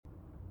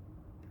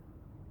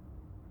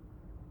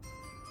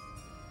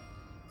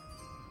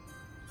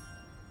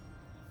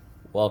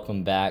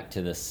Welcome back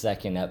to the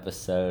second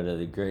episode of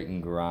the Grit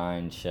and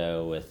Grind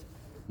show with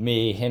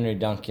me, Henry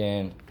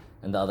Duncan,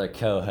 and the other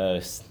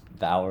co-host,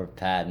 Bauer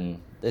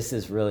Patton. This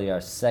is really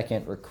our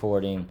second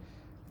recording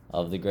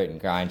of the Grit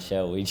and Grind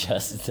show. We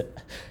just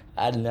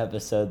had an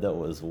episode that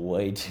was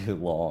way too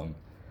long,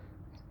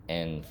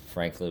 and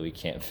frankly, we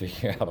can't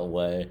figure out a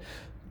way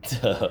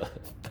to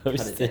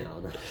post it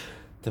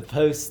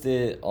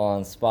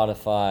on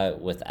Spotify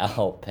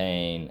without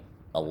paying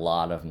a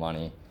lot of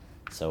money.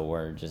 So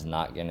we're just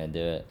not going to do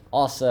it.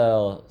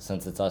 Also,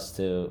 since it's us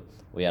two,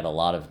 we had a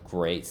lot of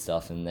great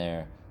stuff in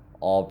there,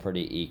 all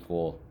pretty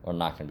equal. We're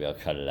not going to be able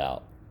to cut it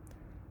out.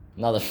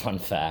 Another fun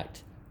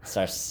fact, it's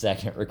our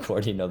second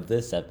recording of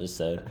this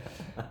episode.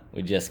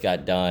 We just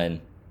got done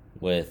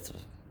with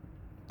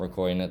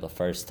recording it the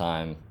first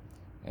time,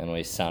 and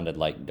we sounded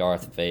like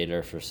Darth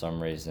Vader for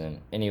some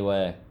reason.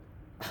 Anyway,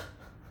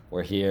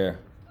 we're here.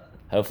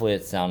 Hopefully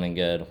it's sounding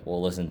good.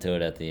 We'll listen to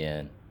it at the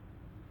end.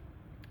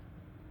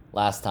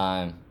 Last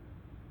time,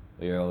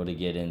 we were able to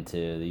get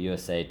into the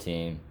USA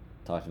team,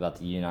 talked about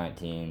the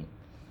U19,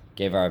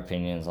 gave our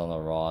opinions on the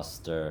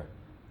roster.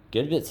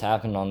 Good bits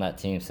happened on that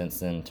team since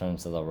then in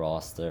terms of the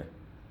roster.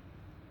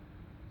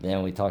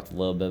 Then we talked a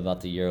little bit about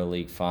the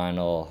EuroLeague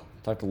final,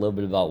 talked a little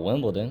bit about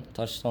Wimbledon,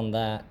 touched on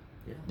that.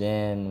 Yeah.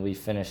 Then we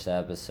finished the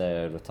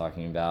episode with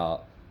talking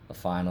about the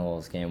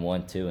finals, game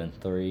 1, 2, and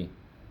 3.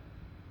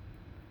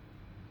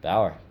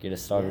 Bauer, get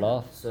us started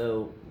off.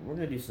 So we're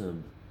going to do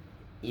some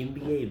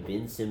NBA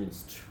Ben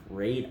Simmons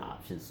trade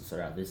options to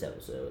start out this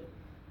episode.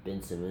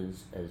 Ben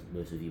Simmons, as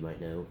most of you might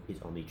know, is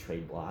on the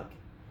trade block.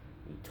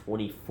 A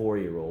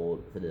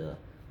 24-year-old for the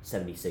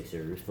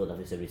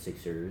Philadelphia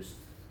 76ers,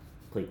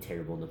 played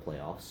terrible in the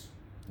playoffs.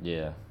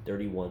 Yeah.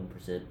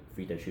 31%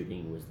 free throw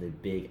shooting was the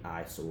big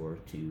eyesore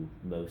to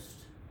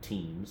most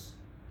teams.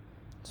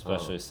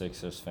 Especially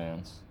Sixers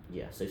fans.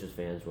 Yeah, Sixers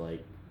fans were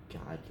like,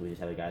 God, can we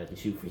just have a guy that can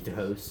shoot free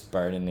throws?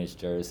 Burning his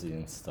jersey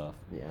and stuff.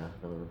 Yeah,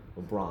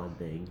 LeBron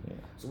thing. Yeah.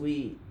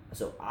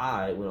 So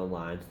I went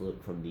online to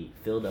look from the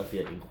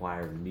Philadelphia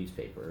Inquirer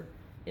newspaper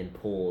and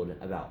pulled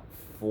about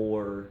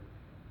 4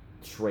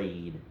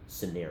 trade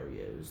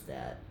scenarios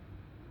that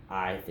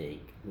I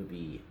think would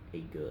be a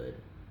good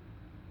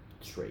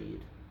trade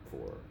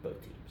for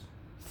both teams.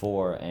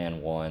 4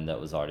 and 1 that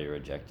was already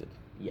rejected.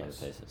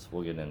 Yes.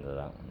 We'll get into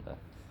that one though.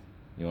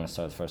 You want to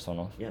start the first one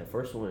off? Yeah, the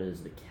first one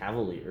is the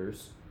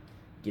Cavaliers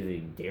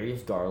giving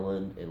Darius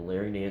Garland and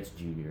Larry Nance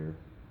Jr.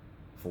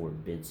 for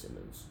Ben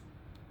Simmons.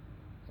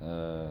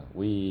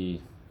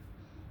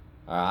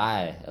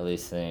 I at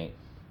least think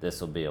this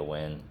will be a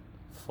win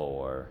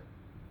for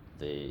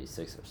the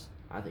Sixers.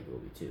 I think it will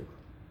be too.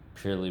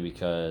 Purely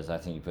because I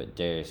think you put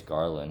Darius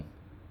Garland,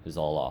 who's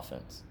all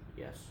offense.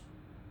 Yes.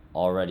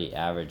 Already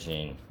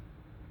averaging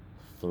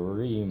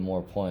 3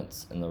 more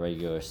points in the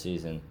regular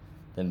season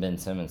than Ben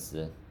Simmons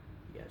did.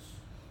 Yes.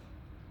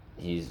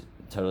 He's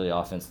totally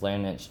offense.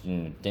 Larry Nance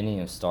Jr. didn't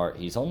even start.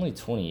 He's only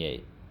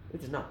 28.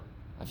 Which is not.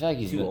 I feel like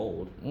he's too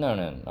old. No,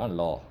 not at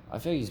all. I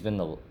feel like he's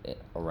been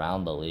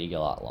around the league a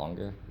lot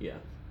longer. Yeah.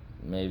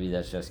 Maybe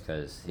that's just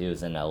because he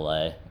was in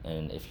LA,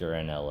 and if you're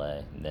in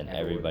LA, then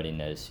everybody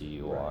knows who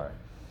you are.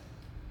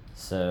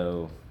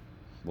 So,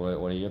 what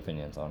are your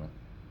opinions on it?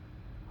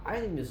 I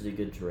think this is a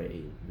good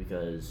trade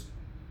because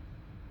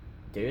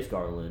Darius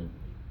Garland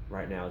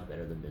right now is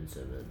better than Ben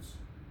Simmons.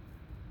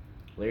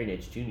 Larry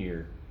Nance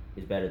Jr.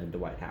 is better than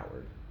Dwight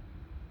Howard.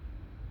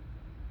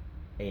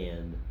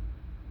 And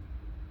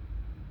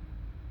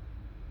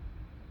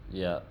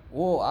yeah,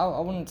 well, I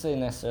wouldn't say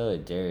necessarily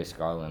Darius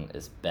Garland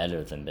is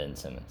better than Ben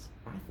Simmons.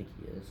 I think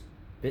he is.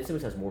 Ben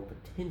Simmons has more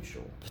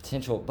potential.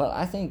 But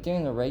I think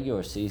during the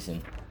regular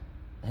season,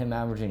 him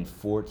averaging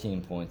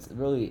 14 points,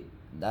 really,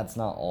 that's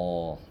not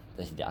all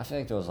that he did. I feel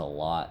like there was a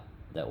lot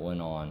that went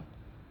on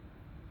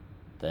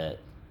that,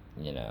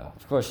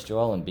 of course,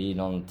 Joel Embiid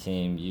on the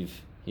team,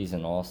 he's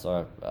an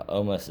all-star,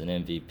 almost an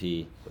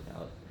MVP.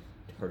 Without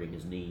hurting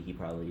his knee, he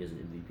probably is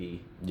an MVP.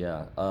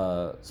 Yeah,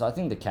 so I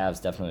think the Cavs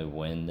definitely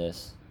win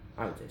this.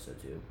 I would say so,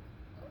 too.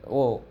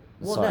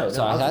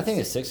 I think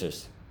the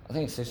Sixers. I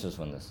think the Sixers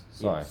win this.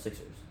 Sorry. Yeah,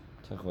 Sixers.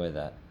 Took away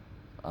that.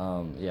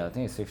 I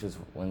think the Sixers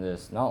win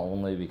this, not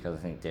only because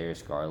I think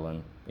Darius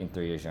Garland, being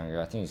 3 years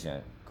younger, I think he's going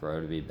to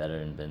grow to be better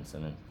than Ben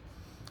Simmons.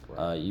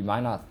 Right. You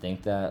might not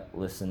think that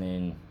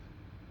listening,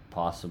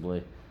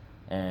 possibly,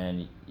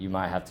 and you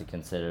might have to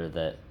consider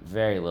that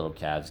very little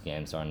Cavs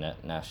games are on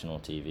national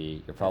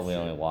TV. You're probably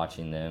only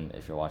watching them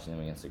if you're watching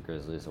them against the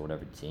Grizzlies or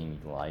whatever team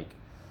you like.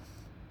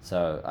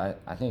 So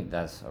I think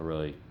that's a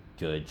really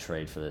good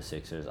trade for the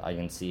Sixers. I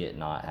can see it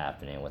not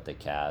happening with the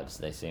Cavs.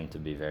 They seem to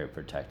be very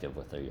protective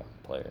with their young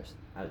players.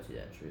 I would see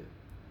that true.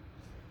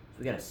 So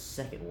we got a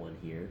second one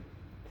here.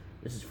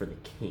 This is for the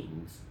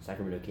Kings,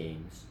 Sacramento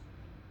Kings.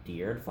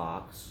 De'Aaron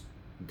Fox,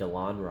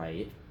 DeLon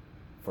Wright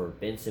for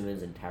Ben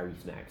Simmons and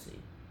Tyrese Maxey.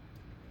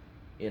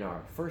 In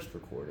our first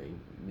recording,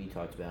 we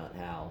talked about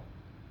how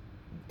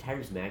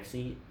Tyrese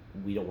Maxey,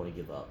 we don't want to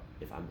give up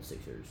if I'm the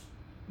Sixers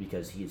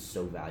because he is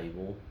so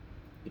valuable.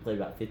 He played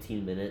about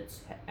 15 minutes,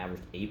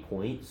 averaged 8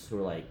 points. So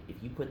we're like,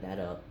 if you put that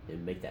up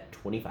and make that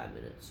 25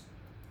 minutes,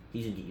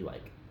 he's going to get you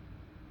like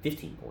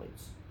 15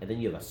 points. And then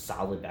you have a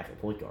solid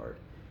backup point guard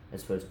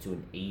as opposed to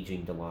an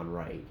aging DeLon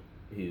Wright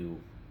who,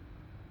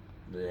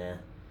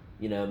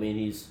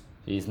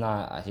 he's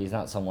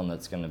not someone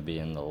that's going to be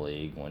in the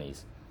league when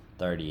he's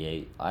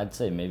 38. I'd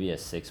say maybe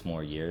 6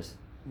 more years.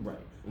 Right,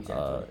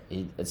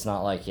 exactly. It's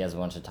not like he has a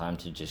bunch of time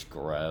to just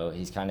grow.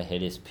 He's kind of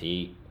hit his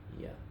peak.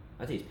 Yeah,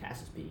 I'd say he's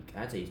past his peak.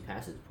 I'd say he's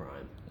past his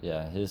prime.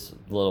 Yeah, his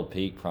little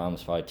peak prime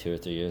was probably 2 or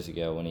 3 years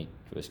ago when he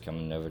was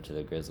coming over to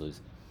the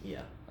Grizzlies.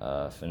 Yeah.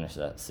 Finished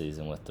that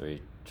season with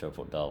 3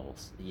 triple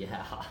doubles.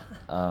 Yeah.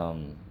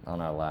 On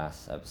our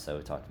last episode,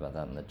 we talked about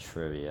that in the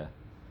trivia.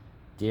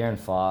 De'Aaron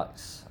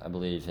Fox, I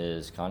believe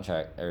his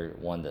contract, or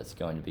one that's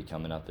going to be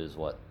coming up, is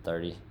what,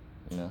 30?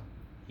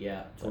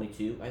 Yeah,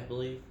 22, I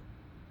believe.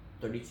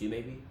 32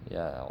 maybe.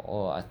 Yeah.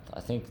 Oh, I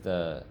think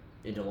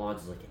And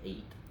DeLon's is like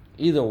 8.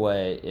 Either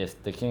way,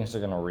 if the Kings are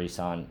going to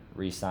re-sign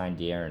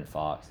De'Aaron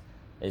Fox,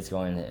 it's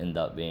going to end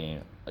up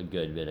being a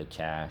good bit of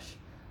cash,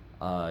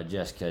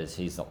 just because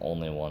he's the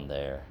only one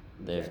there.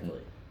 There's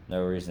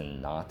no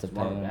reason not to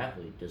pay him. Marvin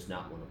Bagley does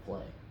not want to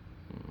play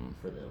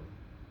for them.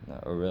 No,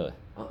 or really?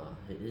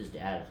 His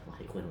dad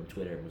went on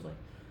Twitter and was like,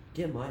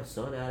 "Get my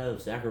son out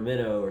of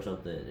Sacramento" or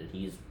something, and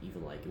he's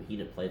even he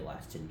didn't play the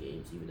last 10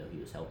 games even though he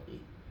was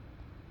healthy.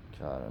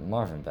 God,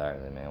 Marvin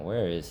Bagley, man,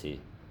 where is he?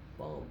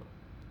 Bum.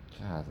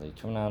 God,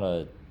 coming out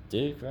of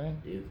Duke,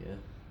 right? Duke, yeah.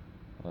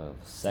 Well,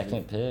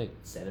 second pick.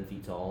 7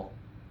 feet tall.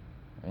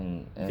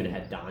 And could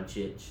have had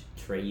Doncic,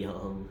 Trae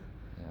Young.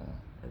 Yeah.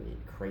 I mean,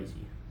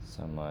 crazy.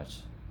 So much.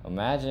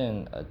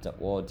 Imagine,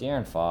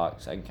 De'Aaron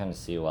Fox, I can kind of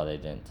see why they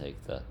didn't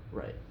take the...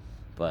 Right.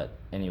 But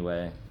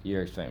anyway,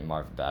 you're expecting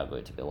Marvin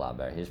Bagley to be a lot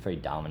better. He was pretty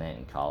dominant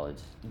in college.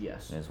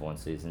 Yes. In his one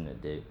season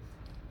at Duke.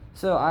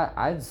 So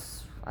I'd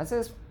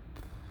say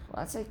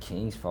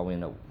Kings probably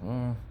end up...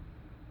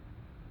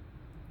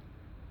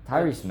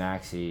 Tyrese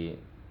Maxey,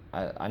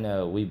 I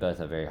know we both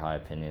have very high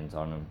opinions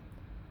on him.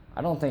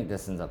 I don't think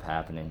this ends up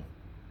happening.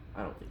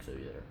 I don't think so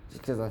either.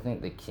 Just because I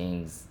think the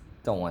Kings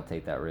don't want to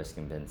take that risk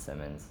in Ben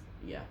Simmons.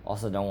 Yeah.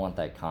 Also don't want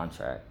that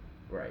contract.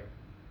 Right.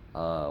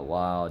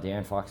 While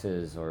De'Aaron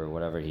Fox's or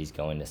whatever he's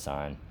going to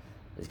sign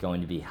is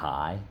going to be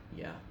high.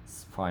 Yeah.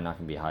 It's probably not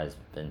going to be high as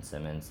Ben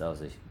Simmons. That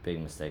was a big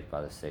mistake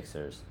by the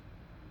Sixers.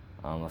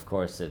 Of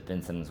course, if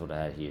Ben Simmons would have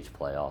had huge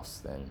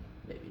playoffs, then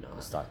maybe not.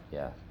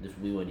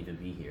 We wouldn't even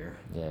be here.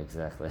 Yeah,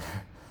 exactly.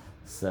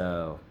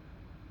 So,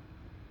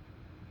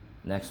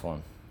 next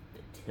one.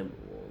 The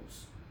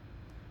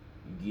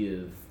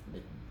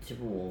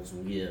Timberwolves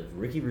will give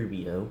Ricky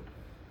Rubio,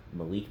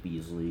 Malik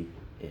Beasley,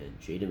 and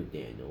Jaden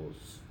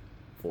McDaniels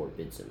for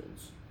Ben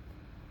Simmons.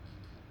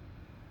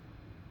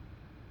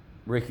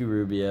 Ricky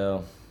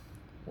Rubio,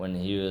 when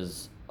he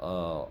was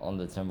on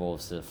the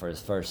Timberwolves for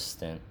his first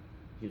stint,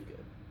 he was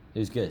good. He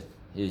was good.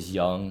 He was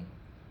young.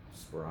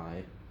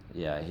 Spry.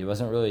 Yeah, he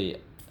wasn't really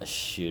a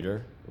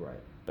shooter. Right.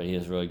 But he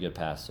was a really good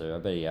passer. I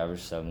bet he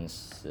averaged 7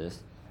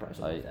 assists. Probably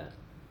something like that.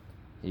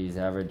 He's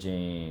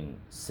averaging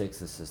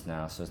 6 assists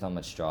now, so it's not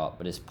much drop.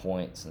 But his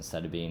points,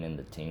 instead of being in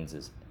the teens,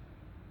 is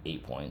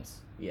 8 points.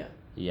 Yeah.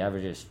 He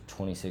averages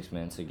 26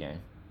 minutes a game.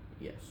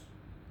 Yes.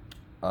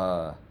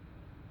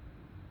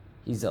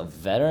 He's a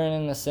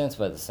veteran in a sense,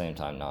 but at the same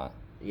time not.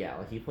 Yeah,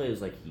 he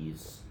plays like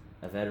he's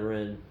a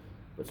veteran,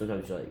 but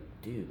sometimes you're like,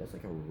 dude, that's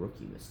like a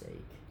rookie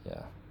mistake.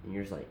 Yeah. And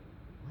you're just like,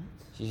 what?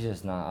 He's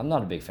just not. I'm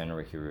not a big fan of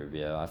Ricky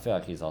Rubio. I feel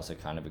like he's also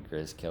kind of a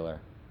Grizz killer.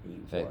 He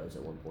was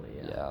at one point,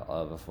 yeah.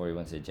 Yeah, before he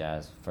went to the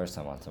Jazz, first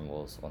time on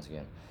Timberwolves, once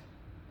again,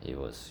 he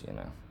was,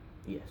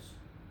 Yes.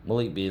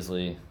 Malik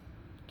Beasley,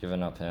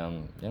 giving up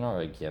him, you're not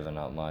really giving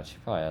up much. He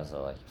probably has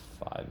a,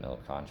 $5 million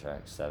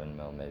contract, $7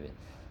 million maybe.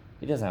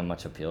 He doesn't have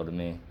much appeal to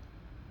me.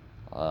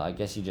 I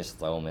guess you just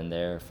throw him in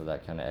there for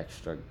that kind of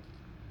extra.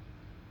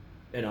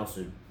 And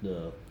also,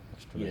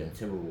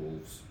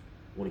 Timberwolves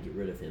want to get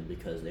rid of him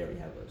because they already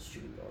have a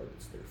shooting guard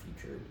that's their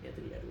future,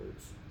 Anthony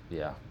Edwards.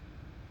 Yeah.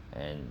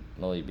 And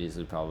Malik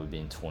Beasley probably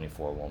being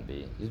 24 won't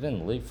be. He's been in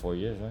the league 4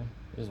 years, right?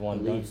 He was one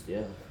At least,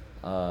 yeah.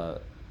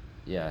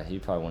 Yeah, he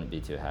probably wouldn't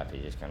be too happy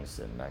just kind of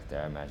sitting back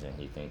there. I imagine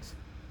he thinks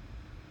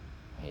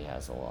he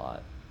has a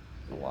while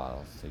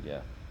to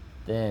go.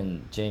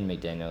 Then Jaden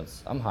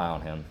McDaniels, I'm high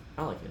on him.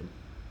 I like him.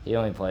 He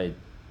only played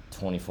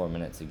 24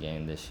 minutes a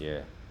game this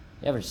year.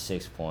 He averaged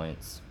 6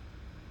 points.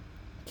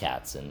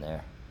 Cat's in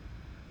there.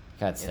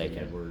 Cat's Anthony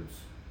taking. Edwards.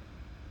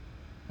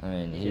 I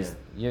mean,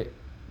 you're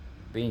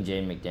being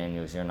Jaden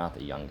McDaniels. You're not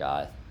the young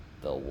guy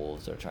the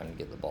Wolves are trying to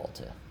get the ball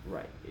to.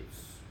 Right.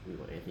 We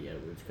want Anthony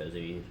Edwards because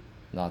he.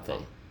 Not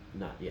that.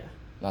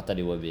 Not that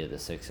he would be at the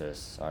Sixers.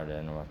 Sorry to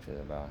interrupt you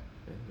about.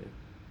 Okay.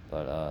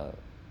 But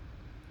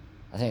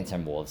I think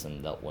Timberwolves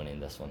ended up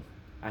winning this one.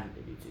 I think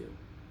they do too.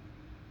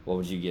 What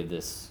would you give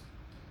this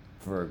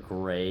for a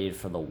grade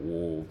for the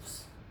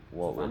Wolves?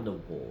 If I'm the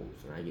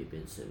Wolves and I get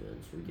Ben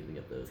Simmons for giving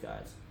up those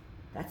guys,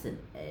 that's an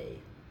A,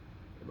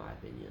 in my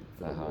opinion,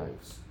 for the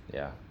Wolves.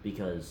 Yeah.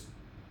 Because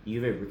you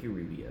give away Ricky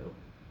Rubio,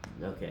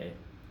 okay.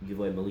 You give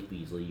away Malik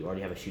Beasley, you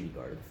already have a shooting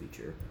guard in the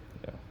future.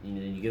 Yeah. And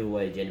then you give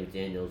away Jaden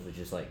McDaniels, which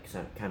is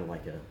kind of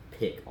like a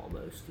pick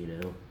almost,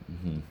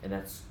 Mm-hmm. And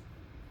that's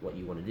what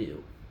you want to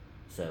do.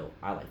 So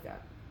I like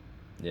that.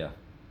 Yeah.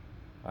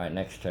 All right,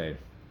 next trade.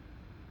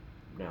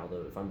 Now,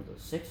 though, if I'm the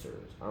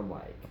Sixers, I'm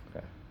like,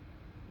 Okay.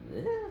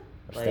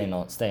 like Staying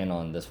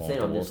on this one.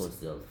 staying with on the this Wolves. one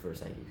still for a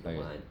second, if you don't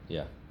Okay. mind.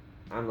 Yeah.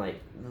 I'm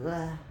like,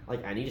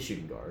 I need a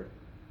shooting guard.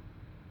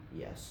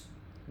 Yes.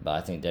 But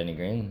I think Danny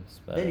Green's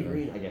better. Danny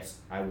Green, I guess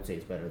I would say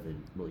is better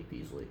than Malik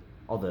Beasley.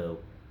 Although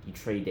you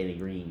trade Danny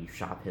Green, you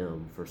shop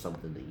him for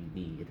something that you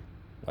need.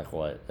 Like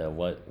what?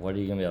 What are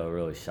you gonna be able to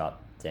really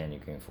shop Danny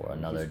Green for?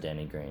 Another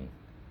Danny Green.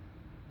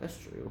 That's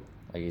true.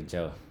 Like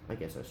Joe. I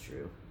guess that's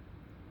true.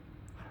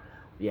 I don't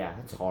know. Yeah,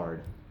 that's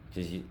hard.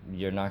 Because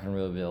you're not gonna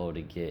really be able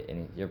to get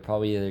any. You're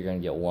probably either gonna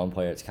get one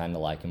player that's kind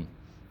of like him.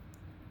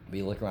 But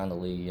you look around the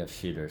league, you have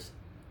shooters.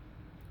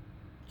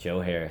 Joe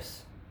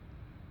Harris,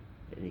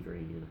 Danny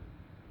Green.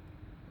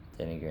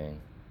 Danny Green,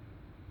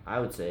 I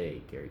would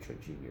say Gary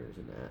Trent Jr. is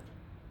in that.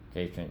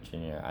 Gary Trent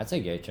Jr. I'd say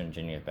Gary Trent Jr.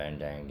 is better than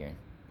Danny Green.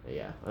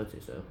 Yeah, I would say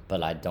so.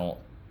 But I don't.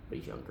 But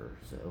he's younger,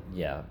 so.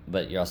 Yeah,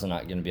 but you're also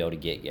not gonna be able to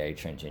get Gary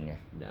Trent Jr.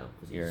 No,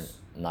 because You're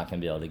not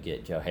gonna be able to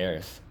get Joe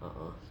Harris.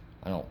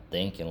 I don't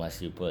think, unless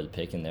you put a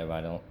pick in there, but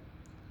I don't.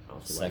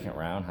 Second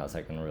round, how's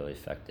that gonna really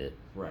affect it?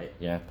 Right.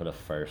 You have to put a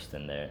first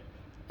in there,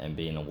 and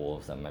being a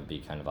Wolves, that might be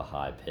kind of a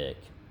high pick.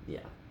 Yeah.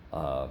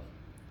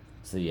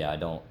 So yeah, I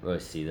don't really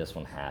see this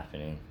one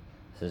happening.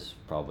 This is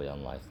probably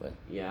unlikely.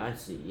 Yeah, I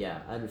see. Yeah,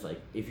 I'm just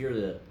like, if you're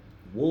the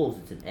Wolves,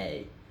 it's an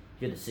A.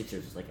 If you're the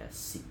Sixers, it's like a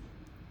C.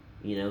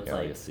 You know, it's Yeah,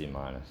 like a C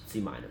minus.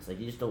 C minus. Like,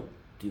 you just don't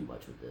do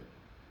much with it.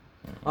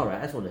 All right,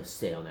 I just want to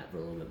stay on that for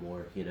a little bit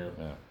more, you know?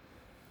 Yeah.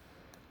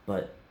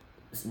 But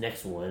this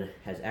next one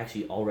has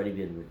actually already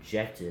been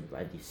rejected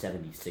by the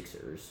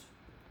 76ers,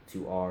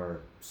 to our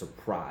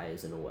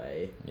surprise, in a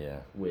way. Yeah.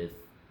 With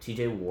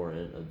T.J.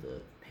 Warren of the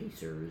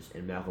Pacers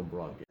and Malcolm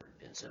Brogdon of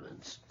Ben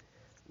Simmons.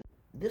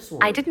 This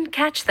one... I didn't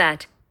catch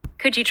that.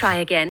 Could you try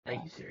again?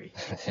 Thank you, Siri.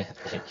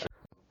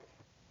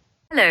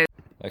 Hello.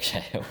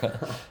 Okay,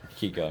 well,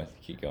 keep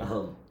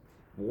going.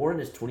 Warren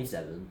is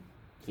 27.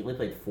 He only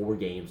played 4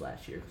 games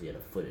last year because he had a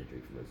foot injury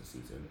for most of the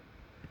season.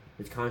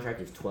 His contract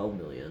is $12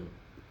 million.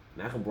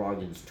 Malcolm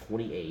Brogdon's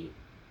 28,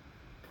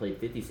 played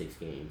 56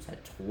 games,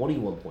 had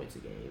 21 points a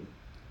game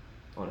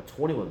on a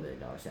 $21 million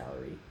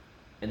salary.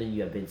 And then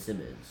you have Ben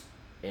Simmons,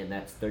 and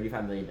that's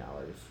 $35 million.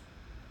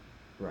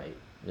 Right.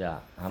 Yeah.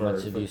 How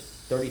much did you...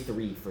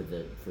 33 for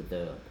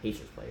the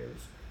Pacers players.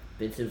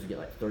 Ben Simmons will get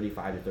like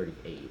 35 to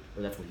 38,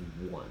 or that's what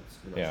he wants.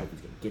 I'm not sure if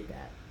he's going to get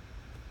that.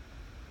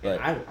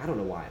 But I don't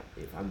know why.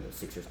 If I'm the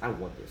Sixers, I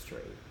want this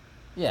trade.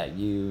 Yeah,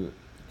 you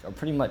are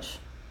pretty much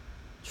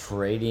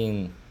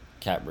trading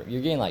cap room.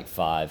 You're getting like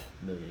 $5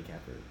 million cap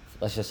room.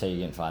 Let's just say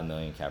you're getting $5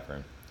 million cap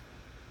room,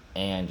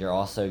 and you're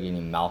also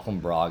getting Malcolm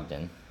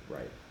Brogdon,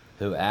 right,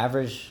 who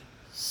averaged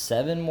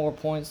 7 more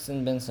points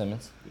than Ben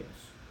Simmons. Yes.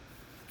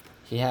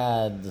 He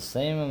had the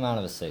same amount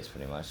of assists,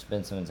 pretty much.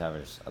 Ben Simmons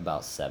averaged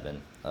about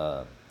 7,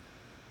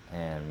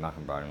 and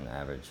Malcolm Brogdon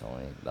averaged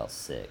only about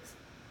 6.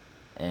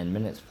 And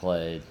minutes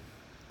played,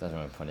 doesn't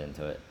really put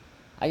into it.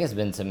 I guess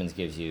Ben Simmons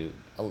gives you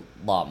a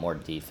lot more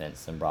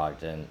defense than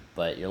Brogdon,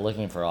 but you're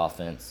looking for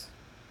offense.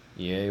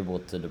 You're able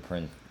to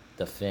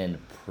defend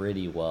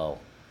pretty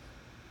well.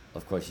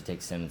 Of course, you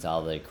take Simmons out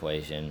of the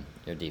equation,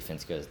 your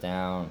defense goes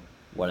down,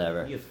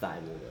 whatever. You have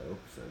Thibault, though,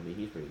 so I mean,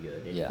 he's pretty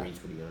good. And Green's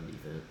pretty good on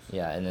defense.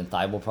 Yeah, and then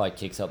Thibault probably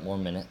kicks up more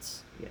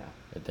minutes. Yeah.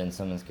 If Ben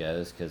Simmons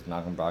goes, because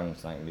Malcolm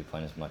Brogdon's not going to be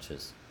playing as much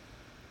as...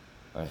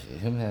 Or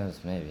who knows,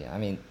 maybe. I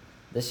mean,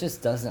 this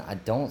just doesn't... I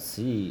don't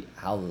see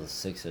how the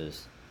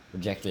Sixers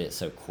rejected it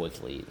so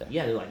quickly either.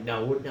 Yeah, they're like,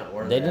 no, we're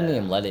They didn't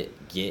even let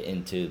it get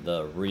into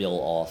the real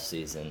off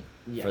season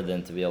for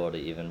them to be able to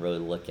even really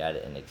look at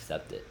it and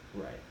accept it.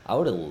 Right. I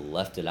would have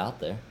left it out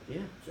there.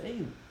 Yeah,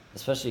 same.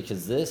 Especially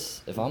because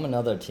this, if I'm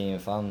another team,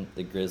 if I'm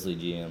the Grizzly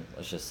GM,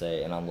 let's just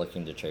say, and I'm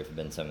looking to trade for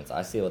Ben Simmons,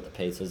 I see what the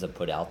Pacers have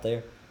put out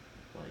there.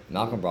 Like,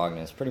 Malcolm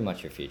Brogdon is pretty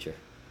much your future.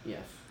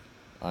 Yes.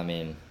 I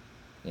mean,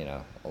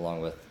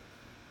 along with,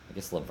 I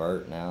guess,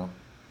 LeVert now.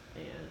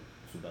 And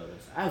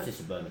Sabonis. I would say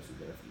Sabonis is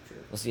their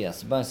future. Well, so yeah,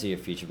 Sabonis is your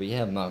future, but you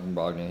have Malcolm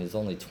Brogdon, who's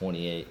only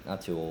 28,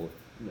 not too old.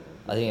 No.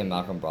 I think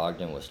Malcolm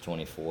Brogdon was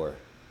 24.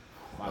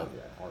 I would do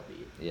that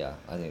heartbeat. Yeah,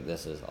 I think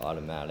this is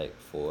automatic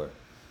for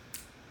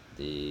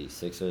the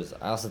Sixers.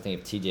 I also think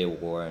if T.J.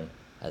 Warren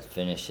had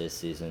finished his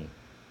season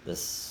the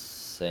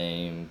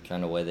same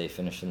kind of way they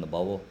finished in the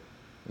bubble,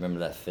 remember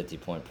that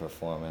 50-point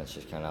performance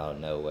just kind of out of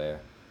nowhere.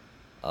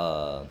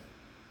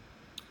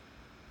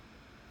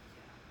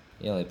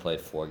 He only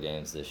played 4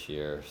 games this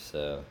year,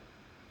 so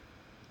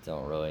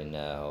don't really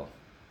know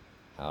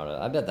how to...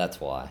 I bet that's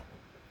why.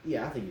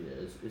 Yeah, I think it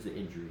is. It's an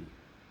injury.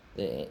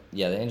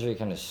 The injury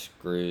kind of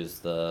screws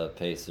the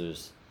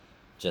Pacers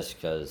just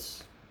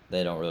because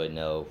they don't really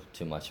know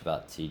too much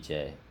about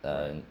TJ.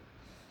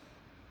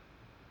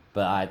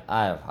 But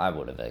I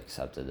would have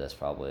accepted this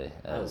probably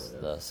as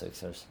the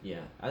Sixers. Yeah,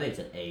 I think it's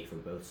an A for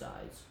both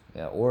sides.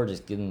 Yeah, or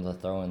just get them to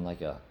throw in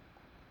like a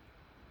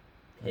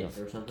pick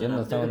or something. Give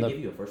them They're going to give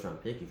you a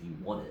first-round pick if you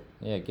want it.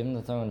 Yeah, give them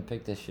the throw in a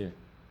pick this year.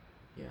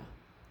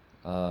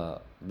 Yeah.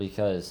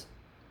 Because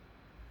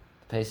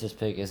Pacers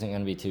pick isn't going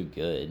to be too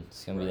good.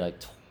 It's going to be Right. like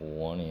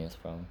 20th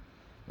probably.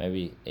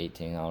 Maybe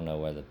 18. I don't know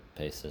where the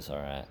Pacers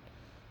are at.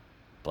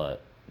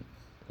 But,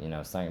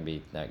 it's not going to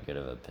be that good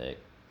of a pick.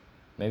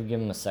 Maybe give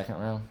him a second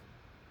round.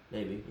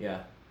 Maybe,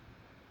 yeah.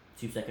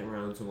 2 second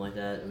rounds, something like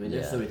that. I mean,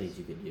 there's so many things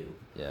you could do.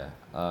 Yeah.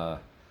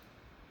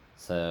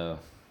 So.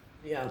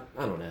 Yeah,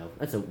 I don't know.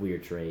 That's a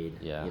weird trade.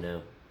 Yeah.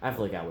 I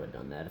feel like I would have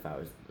done that if I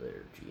was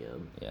their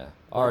GM. Yeah.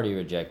 Already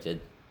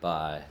rejected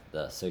by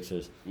the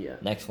Sixers. Yeah.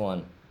 Next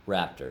one,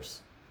 Raptors.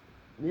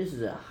 This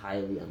is a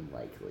highly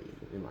unlikely,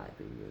 in my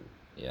opinion.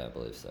 Yeah, I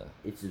believe so.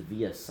 It's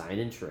via sign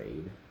and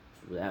trade.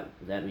 So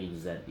that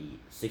means that the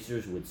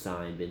Sixers would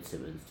sign Ben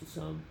Simmons to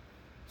some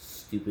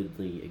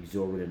stupidly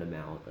exorbitant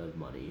amount of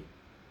money.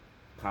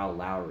 Kyle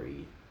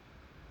Lowry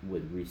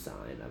would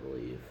re-sign, I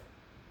believe.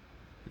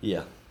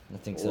 Yeah, I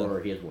think so.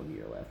 Or he has 1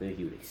 year left. Maybe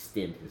he would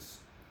extend his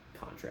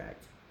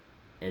contract,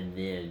 and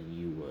then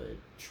you would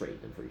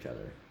trade them for each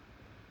other.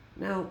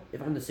 Now,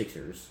 if I'm the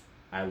Sixers,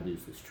 I would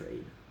lose this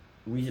trade.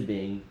 Reason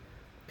being,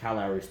 Kyle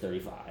Lowry's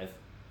 35.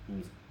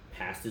 He's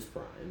past his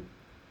prime.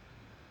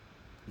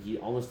 He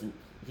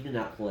did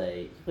not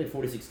play. He played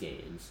 46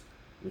 games,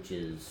 which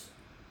is,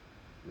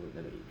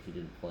 I mean, he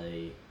didn't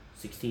play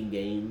 16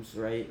 games,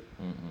 right?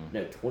 Mm-mm.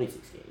 No,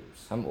 26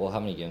 games. How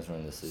many games were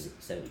in this season?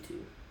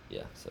 72.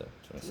 Yeah, so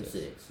 26.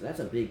 26. So that's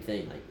a big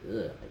thing. Like,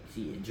 is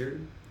he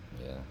injured?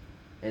 Yeah.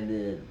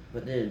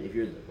 But then if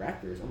you're the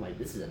Raptors, I'm like,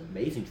 this is an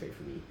amazing trade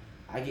for me.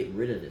 I get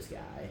rid of this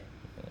guy.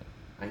 Yeah.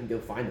 I can go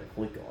find a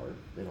point guard.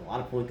 There's a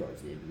lot of point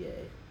guards in the NBA.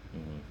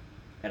 Mm-hmm.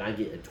 And I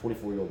get a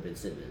 24-year-old Ben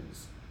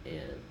Simmons.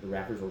 And the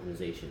Raptors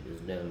organization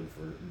is known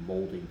for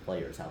molding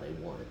players how they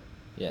want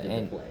Yeah,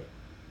 them to play.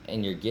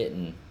 And you're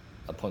getting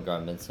a point guard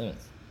in Ben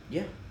Simmons.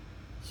 Yeah,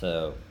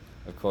 So,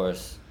 of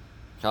course,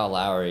 Kyle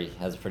Lowry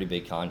has a pretty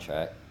big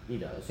contract. he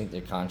does. I think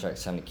their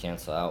contract's time to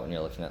cancel out when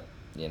you're looking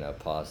at,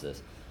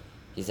 positives.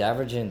 He's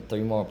averaging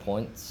 3 more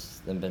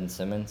points than Ben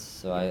Simmons,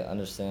 so I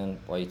understand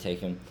why you take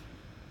him.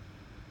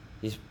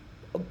 He's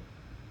a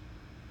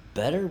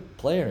better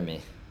player to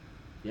me.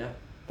 Yeah,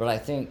 But I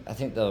think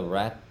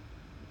the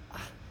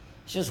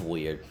it's just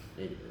weird.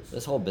 it is.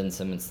 This whole Ben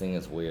Simmons thing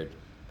is weird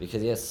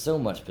because he has so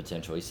much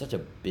potential. He's such a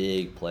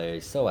big player.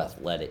 He's so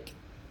athletic.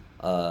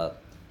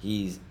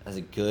 He has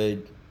a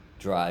good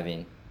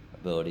driving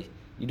ability.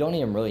 You don't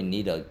even really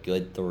need a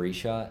good 3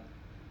 shot.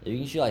 You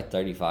can shoot like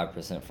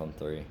 35% from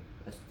 3.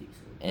 That's decent.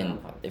 And I'm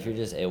fine with if that. you're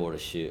just able to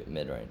shoot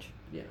mid-range.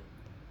 Yeah.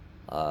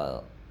 I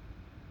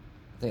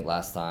think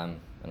last time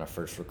in our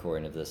first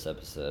recording of this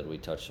episode, we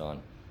touched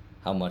on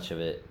how much of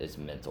it is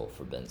mental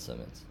for Ben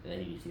Simmons. And then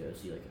he needs to go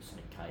see like a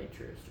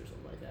psychiatrist or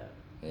something like that.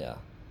 Yeah.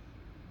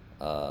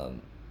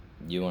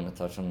 You want to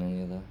touch on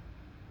any of that?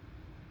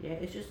 Yeah,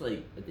 it's just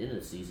like at the end of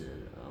the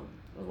season,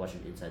 I was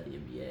watching Inside the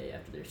NBA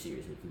after their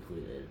series had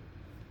concluded,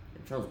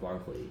 and Charles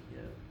Barkley,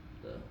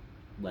 the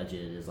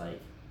legend, is like,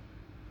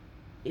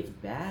 it's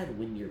bad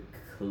when your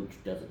coach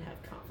doesn't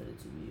have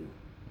confidence in you.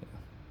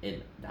 Yeah.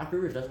 And Doc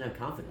Rivers doesn't have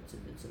confidence in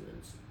Ben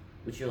Simmons,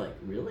 which you're like,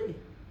 really?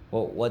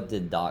 Well, what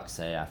did Doc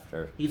say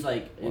after? He's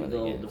like, one of the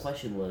the games?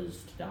 question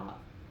was to Doc,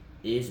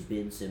 is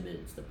Ben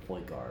Simmons the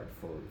point guard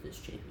for this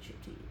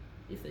championship team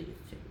if they get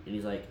the championship? And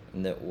he's like,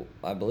 And that,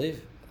 I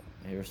believe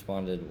he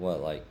responded,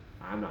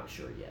 I'm not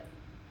sure yet.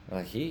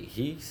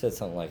 He said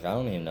something like, I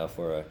don't even know if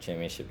we're a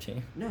championship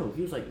team. No,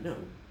 he was like, no.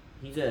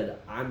 He said,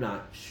 I'm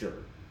not sure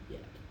yet.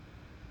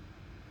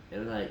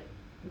 And I'm like,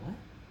 what?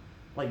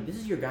 Like, this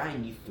is your guy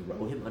and you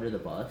throw him under the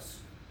bus?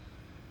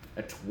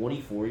 A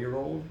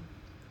 24-year-old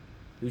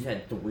who's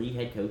had 3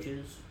 head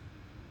coaches?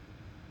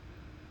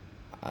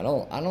 I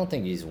don't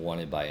think he's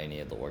wanted by any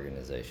of the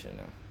organization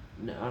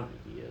now. No, I don't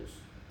think he is.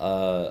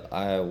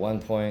 One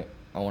point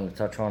I want to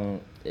touch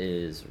on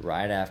is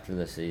right after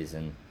the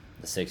season,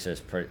 the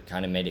Sixers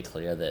kind of made it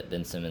clear that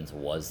Ben Simmons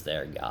was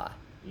their guy.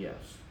 Yes.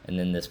 And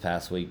then this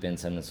past week, Ben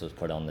Simmons was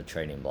put on the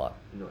trading block.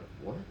 And you're like,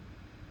 what? And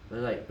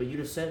they're like, but you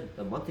just said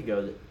a month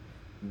ago that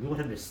you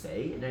want him to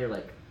stay? And now you're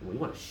like, well, we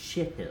want to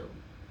ship him.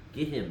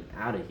 Get him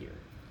out of here.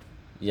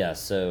 Yeah,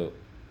 so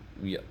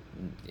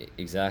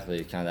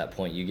exactly kind of that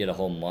point. You get a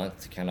whole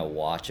month to kind of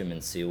watch him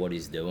and see what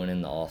he's doing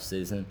in the off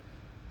season,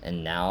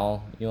 and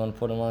now you want to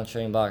put him on the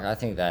trading block. I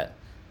think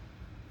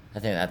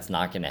that's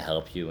not going to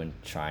help you in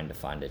trying to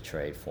find a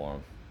trade for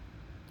him.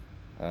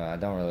 I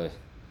don't really.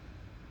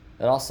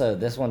 But also,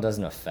 this one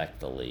doesn't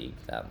affect the league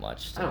that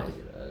much. I don't think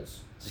it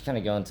does. Just kind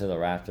of going to the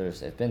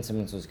Raptors. If Ben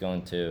Simmons was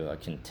going to a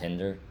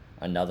contender,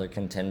 another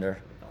contender,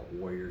 Like the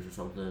Warriors or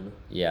something.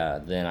 yeah,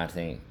 then I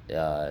think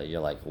you're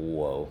like,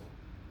 whoa,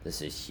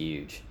 this is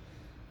huge.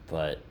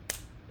 But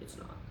It's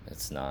not.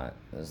 it's not.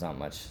 There's not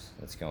much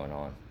that's going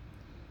on.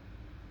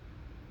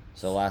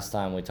 So last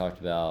time we talked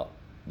about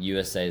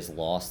USA's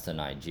loss to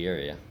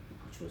Nigeria.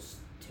 Which was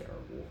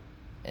terrible.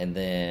 And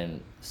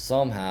then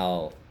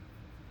somehow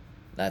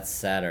that's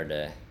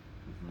Saturday,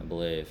 I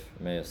believe,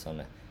 or maybe it was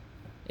Sunday.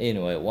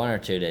 Anyway, 1 or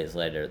 2 days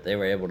later, they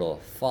were able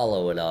to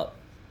follow it up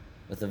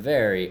with a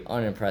very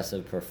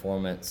unimpressive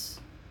performance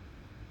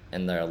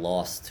in their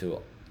loss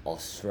to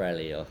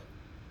Australia.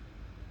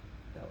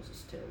 That was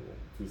just terrible.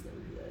 Please never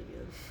do that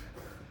again.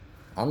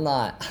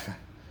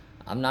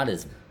 I'm not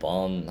as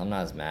bummed. I'm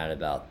not as mad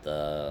about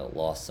the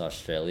loss to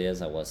Australia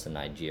as I was to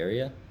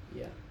Nigeria.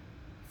 Yeah.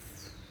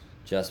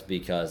 Just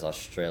because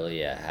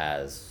Australia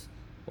has,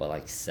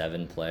 like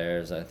 7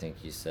 players, I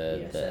think you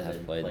said, that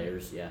have played.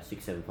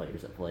 6-7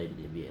 players that played in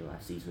the NBA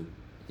last season.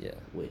 Yeah.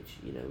 Which,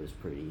 is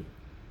pretty.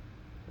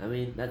 I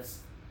mean, that's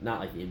not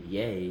like the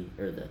NBA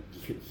or the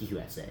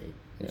USA.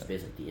 It's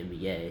basically the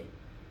NBA.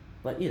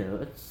 But,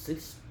 it's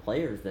 6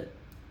 players that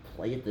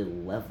play at the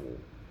level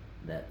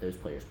that those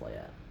players play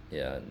at.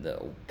 Yeah,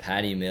 the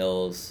Patty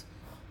Mills,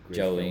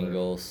 Joe Filler.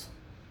 Ingles,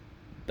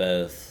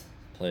 both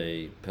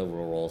play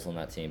pivotal roles on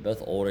that team.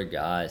 Both older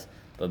guys,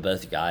 but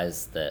both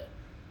guys that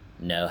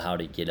know how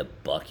to get a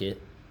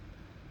bucket.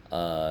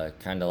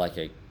 Kind of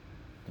like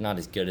not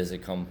as good as a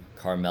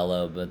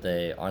Carmelo, but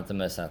they aren't the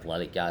most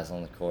athletic guys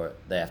on the court.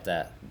 They have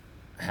to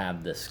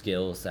have the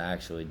skills to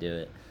actually do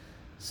it.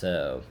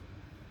 So,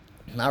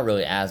 not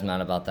really as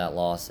mad about that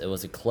loss. It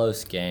was a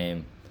close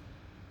game.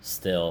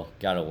 Still,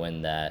 got to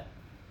win that.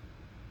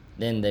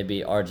 Then they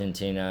beat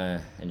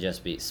Argentina and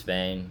just beat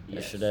Spain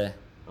yesterday.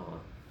 Uh-huh.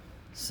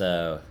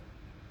 So.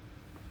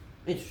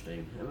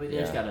 Interesting. I mean, they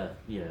just got to,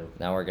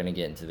 Now we're going to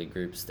get into the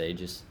group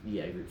stages.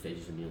 Yeah, group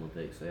stages in the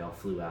Olympics. They all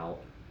flew out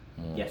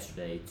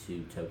yesterday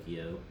to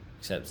Tokyo.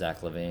 Except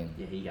Zach LaVine.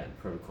 Yeah, he got in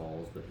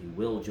protocols, but he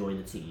will join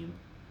the team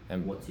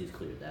And once he's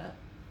cleared that.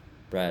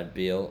 Brad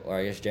Beal, or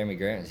I guess Jeremy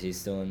Grant, is he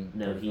still in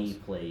No, protocols? he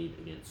played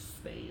against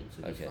Spain,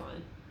 so he's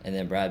fine. And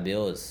then Brad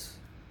Beal is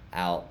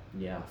out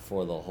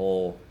for the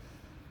whole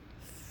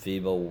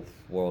FIBA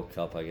World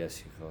Cup, I guess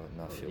you call it.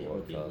 Not FIBA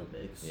World the Cup.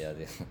 Olympics. Yeah,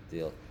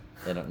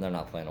 they're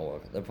not playing a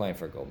World Cup. They're playing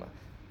for a gold medal.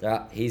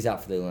 He's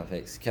out for the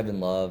Olympics. Kevin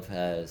Love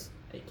has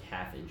a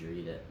calf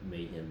injury that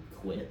made him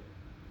quit.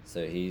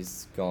 So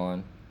he's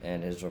gone,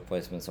 and his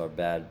replacements are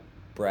Brad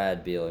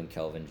Beal and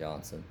Kelvin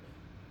Johnson.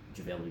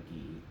 JaVale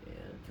McGee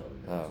and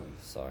Kelvin Oh, Johnson.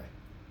 sorry.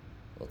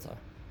 What's our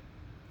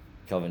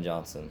Kelvin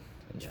Johnson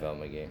and JaVale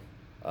McGee.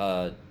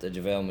 The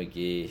JaVale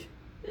McGee.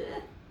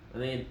 I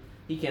mean,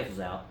 he cancels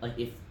out. Like,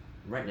 if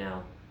right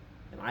now,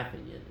 in my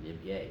opinion, in the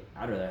NBA,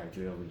 I'd rather have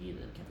JaVale McGee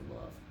than Kevin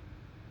Love.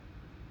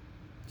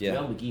 Yeah.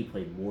 JaVale McGee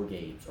played more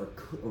games or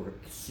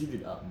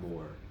suited up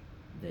more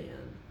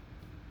than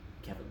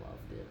Kevin Love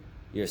did.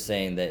 You're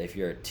saying that if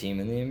you're a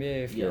team in the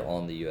NBA, or if you're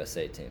on the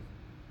USA team?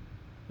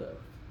 Both.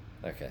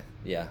 Okay.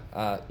 Yeah.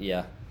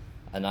 Yeah.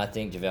 And I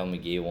think JaVale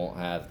McGee won't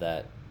have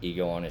that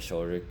ego on his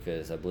shoulder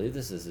because I believe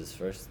this is his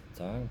first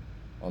time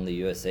on the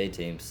USA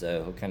team,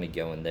 so he'll kind of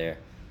go in there,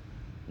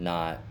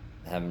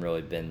 haven't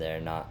really been there,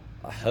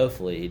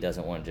 hopefully he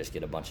doesn't want to just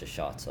get a bunch of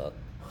shots up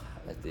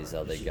like these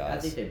other guys.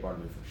 I think they brought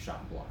him in for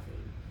shot blocking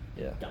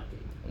and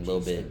dunking. A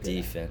little bit of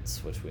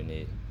defense, which we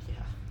need.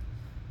 Yeah.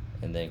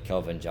 And then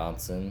Kelvin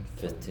Johnson,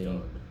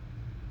 15.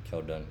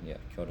 Keldon.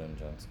 Keldon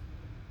Johnson.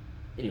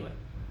 Anyway,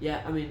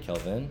 yeah, I mean...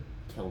 Keldon.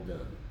 Yeah,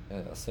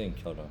 I was saying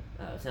Keldon.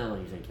 It sounded like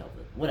you were saying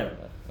Kelvin. Whatever.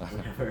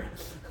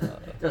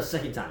 That was the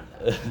second time,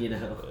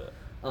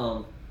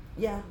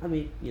 Yeah, I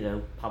mean,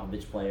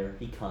 Popovich player.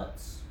 He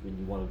cuts when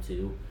you want him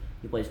to.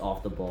 He plays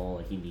off the ball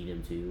like you need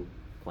him to.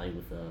 Playing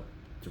with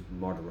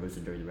DeMar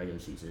DeRozan during the regular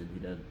season. He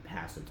doesn't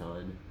pass a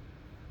ton.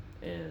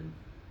 And,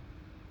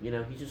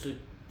 he's just a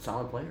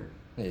solid player.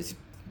 He's a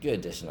good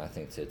addition, I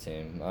think, to the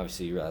team.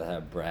 Obviously, you'd rather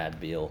have Brad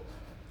Beal,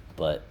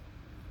 but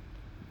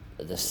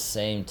at the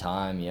same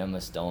time, you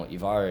almost don't.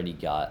 You've already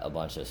got a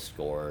bunch of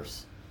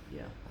scorers.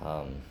 Yeah.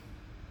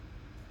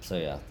 So,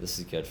 yeah, this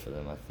is good for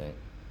them, I think.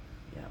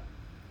 Yeah.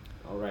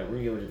 All right,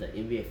 we're going to go into the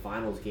NBA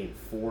Finals game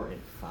 4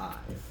 and 5.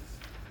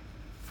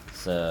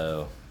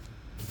 So,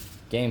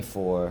 game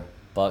 4,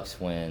 Bucks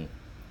win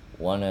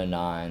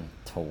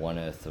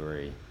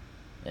 109-103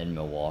 in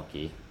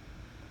Milwaukee.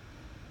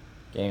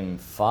 Game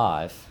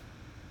 5,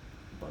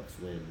 Bucks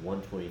win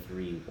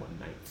 123-119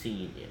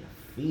 in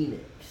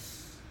Phoenix.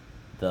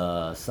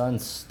 The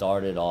Suns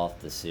started off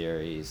the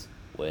series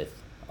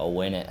with a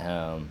win at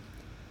home,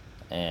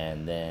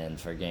 and then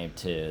for game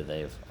 2,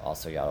 they've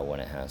also got a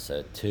win at home.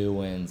 So 2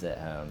 wins at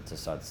home to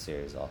start the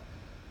series off.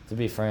 To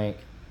be frank,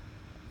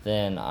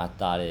 then I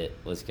thought it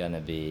was going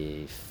to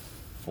be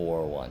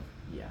 4-1.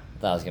 Yeah. I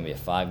thought it was going to be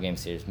a 5-game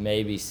series,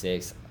 maybe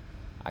 6.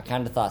 I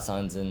kind of thought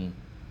Suns in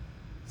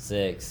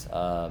 6.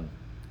 I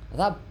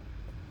thought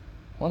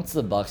once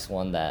the Bucks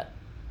won that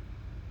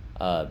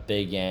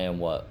big game,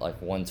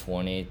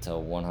 120 to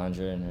 100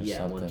 or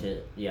something?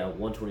 110,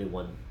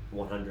 121,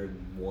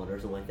 101 or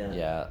something like that.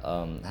 Yeah,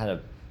 had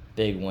a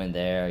big win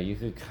there. You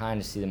could kind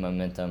of see the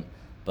momentum,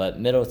 but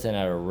Middleton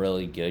had a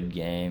really good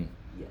game.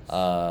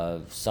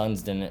 Yes.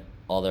 Suns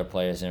all their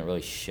players didn't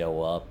really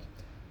show up,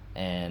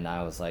 and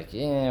I was like,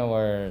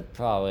 we're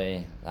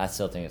probably, I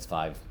still think it's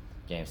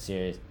 5-game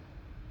series.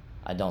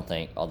 I don't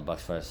think all the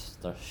Bucks players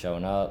are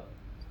showing up.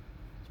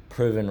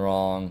 Proven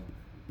wrong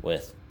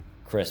with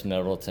Chris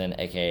Middleton,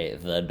 a.k.a.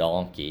 the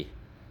Donkey,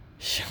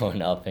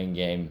 showing up in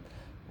game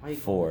 4. Why you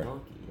call him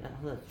Donkey? I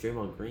thought that's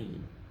Draymond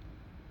Green.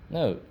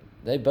 No,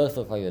 they both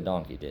look like the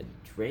Donkey did.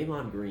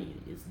 Draymond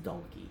Green is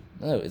Donkey.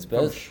 No, it's From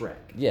both. Shrek.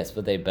 Yes,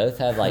 but they both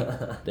have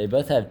they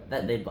both have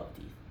That they buck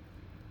teeth.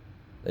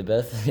 they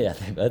both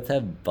they both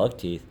have buck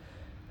teeth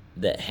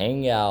that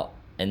hang out,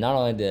 and not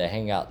only do they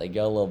hang out, they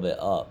go a little bit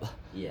up,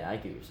 Yeah, I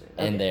get what you're saying.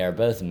 and Okay. they are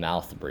both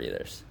mouth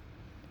breathers.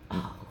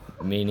 Oh.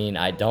 Meaning,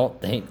 I don't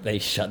think they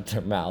shut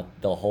their mouth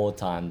the whole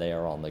time they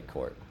are on the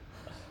court.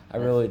 I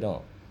really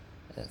don't.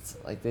 It's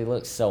like they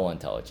look so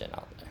intelligent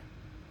out there.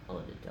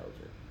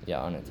 Unintelligent.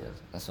 Yeah,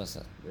 unintelligent. That's what I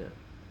said.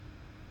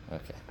 Yeah,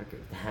 Okay. I agree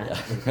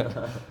with that.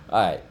 Yeah.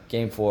 All right,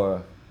 game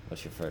 4.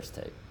 What's your first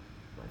take?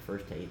 My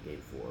first take,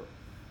 game 4.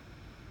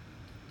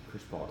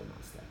 Chris Paul did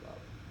not step up,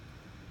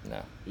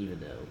 No. even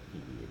though he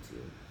needed to.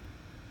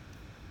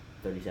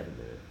 37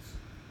 minutes,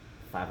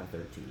 5 of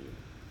 13,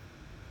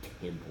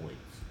 10 points,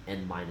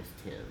 and minus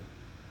 10,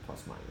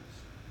 plus minus.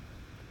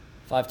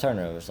 5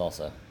 turnovers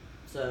also.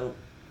 So,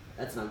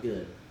 that's not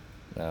good.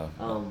 No.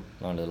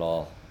 Not at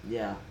all.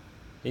 Yeah.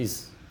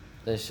 It's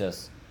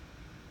just.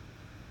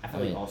 I feel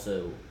I mean- like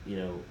also,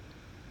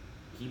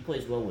 he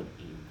plays well when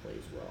Aiden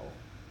plays well,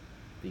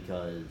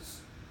 because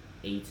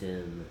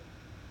Ayton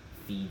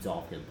feeds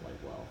off him playing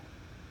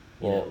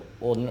well.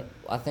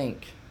 I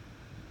think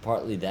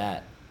partly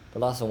that,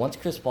 but also once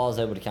Chris Paul is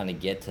able to kind of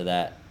get to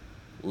that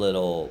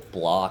little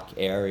block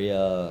area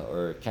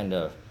or kind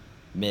of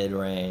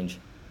mid-range,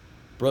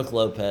 Brooke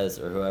Lopez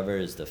or whoever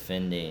is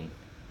defending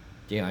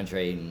DeAndre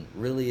Ayton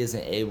really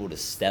isn't able to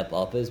step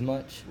up as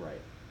much Right.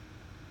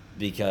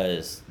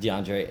 because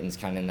DeAndre Ayton's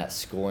kind of in that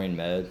scoring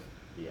mode.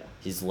 Yeah.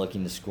 He's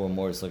looking to score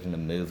more. He's looking to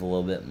move a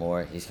little bit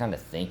more. He's kind of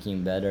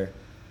thinking better.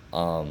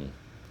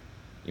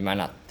 You might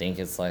not think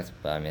it's like,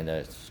 but I mean,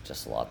 there's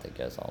just a lot that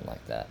goes on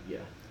like that. Yeah.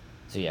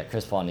 So yeah,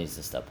 Chris Paul needs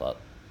to step up.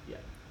 Yeah.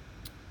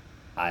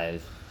 I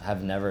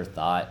have never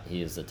thought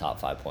he is the top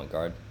 5 point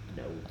guard.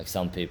 No. Like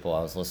some people,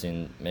 I was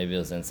listening. Maybe it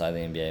was Inside the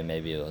NBA.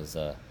 Maybe it was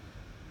a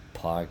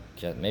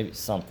podcast. Maybe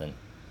something,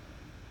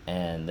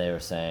 and they were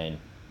saying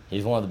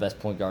he's one of the best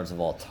point guards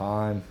of all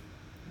time.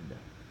 No.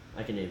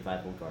 I can name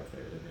 5 point guards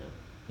better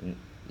than him.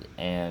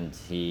 And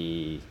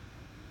he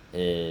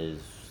is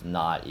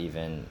not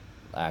even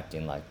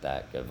acting like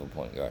that good of a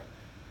point guard.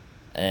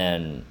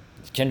 And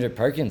Kendrick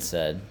Perkins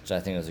said, which I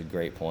think was a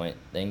great point,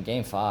 that in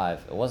Game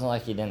 5, it wasn't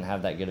like he didn't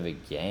have that good of a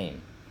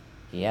game.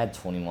 He had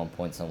 21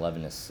 points and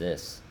 11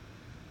 assists.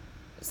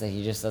 It's that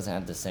he just doesn't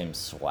have the same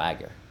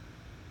swagger.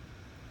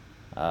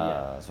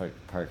 That's what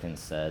Perkins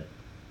said.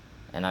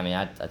 And I mean,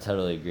 I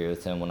totally agree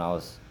with him.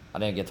 I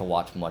didn't get to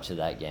watch much of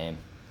that game.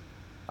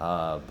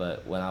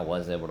 But when I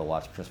was able to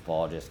watch Chris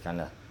Paul, just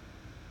kind of,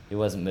 he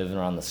wasn't moving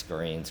around the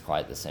screens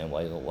quite the same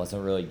way. He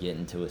wasn't really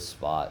getting to his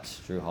spots.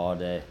 Drew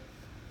Holiday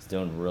is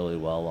doing really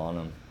well on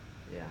him.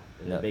 Yeah.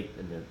 And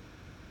the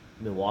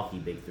Milwaukee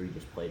Big Three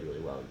just played really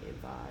well in Game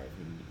 5.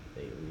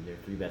 Their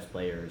 3 best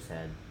players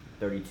had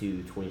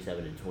 32,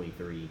 27, and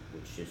 23,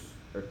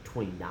 or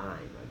 29,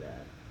 my bad.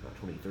 Not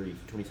 23,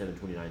 27,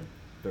 29,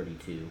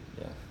 32.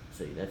 Yeah.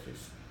 So that's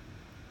just,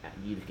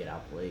 you just get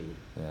outplayed.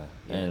 Yeah.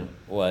 Yeah. And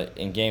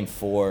in Game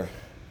 4,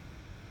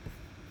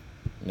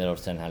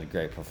 Middleton had a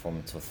great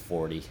performance with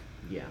 40.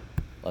 Yeah.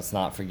 Let's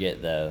not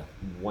forget, though.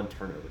 1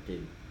 turnover,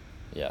 too.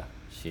 Yeah,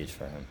 it's huge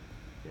for him.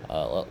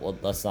 Yeah.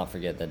 Let's not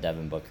forget that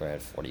Devin Booker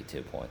had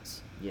 42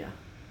 points. Yeah.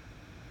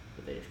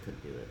 But they just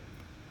couldn't do it.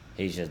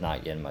 He's just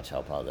not getting much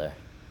help out there.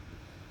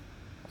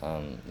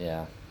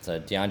 Yeah. So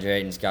DeAndre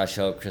Ayton's got to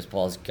show up. Chris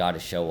Paul's got to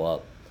show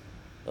up.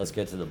 Let's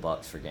get to the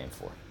Bucks for Game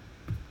 4.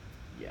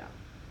 Yeah.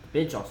 The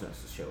bench also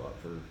has to show up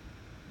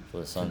For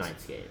the Suns.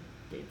 tonight's game,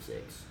 Game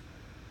 6.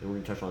 And we're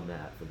going to touch on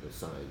that for the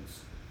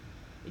Suns.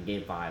 In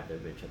Game 5, their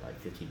bench had like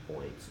 15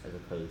 points, as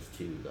opposed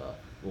to the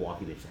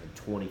Milwaukee bench that had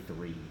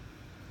 23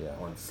 Yeah.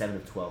 on 7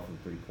 of 12 from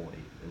 3-point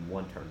and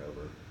 1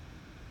 turnover.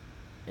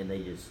 And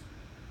they just,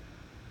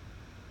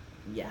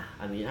 yeah,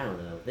 I mean, I don't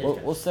know. They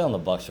just We'll stay on the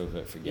Bucks real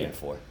quick for Game Yeah.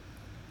 4.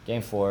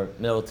 Game 4,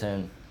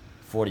 Middleton,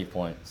 40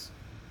 points,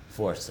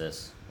 4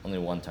 assists, only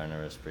 1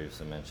 turnover as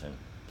previously mentioned,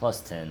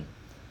 plus 10.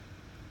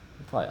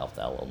 We'll probably up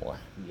that a little more.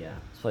 yeah,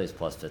 This plays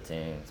plus 15.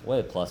 It's the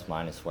way plus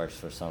minus works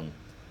for some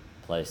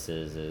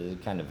places.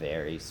 It kind of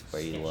varies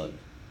where you look.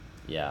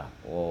 sketchy. Yeah,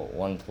 well,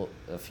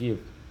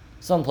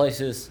 some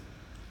places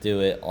do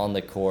it on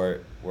the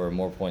court where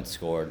more points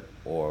scored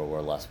or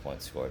where less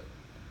points scored,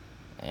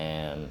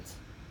 and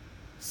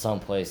some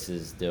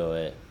places do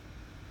it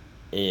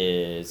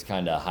is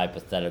kind of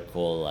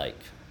hypothetical, like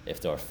if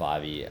there were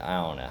 5 I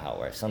don't know how it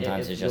works.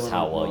 Sometimes if it's you just wanna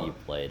how well run. you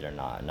played or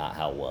not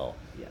how well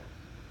Yeah.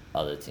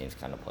 other teams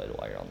kind of played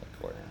while you're on the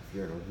court. If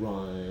you're in a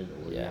run,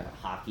 or you Yeah. have a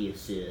hockey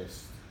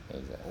assist,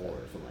 Exactly. or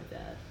something like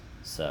that.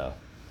 So,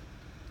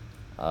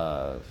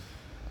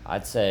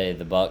 I'd say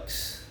the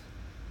Bucks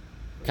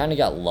kind of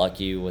got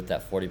lucky with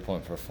that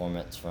 40-point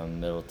performance from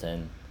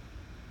Middleton.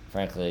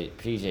 Frankly,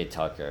 PJ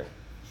Tucker,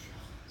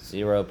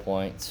 0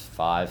 points,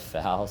 5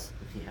 fouls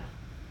Yeah.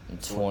 in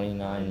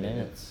 29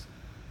 minutes.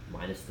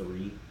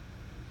 -3.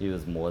 He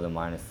was more than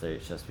 -3.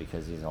 It's just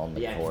because he's on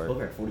the Yeah, because court.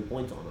 Booker had 40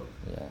 points on him.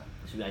 Yeah,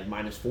 It should be like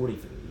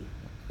 -43.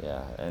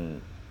 yeah,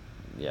 and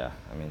yeah,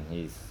 I mean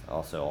he's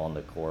also on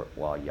the court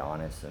while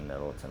Giannis and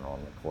Middleton are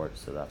on the court,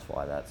 so that's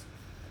why that's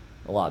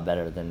a lot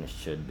better than it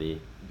should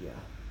be. Yeah.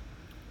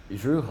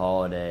 Drew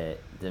Holiday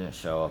didn't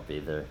show up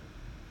either.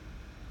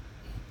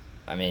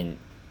 I mean,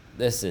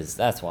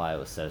 that's why it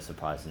was so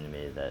surprising to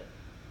me that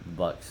the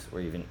Bucks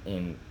were even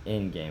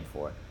in game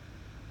 4.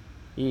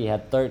 He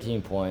had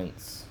 13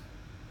 points.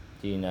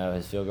 Do you know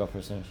his field goal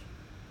percentage?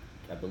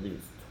 I believe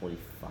it's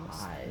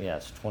 25. Yeah,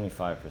 it's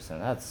 25%.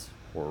 That's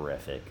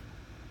horrific.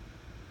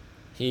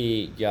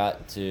 He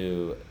got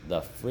to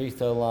the free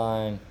throw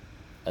line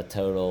a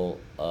total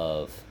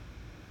of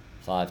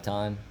 2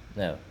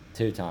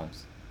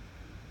 times.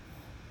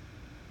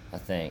 I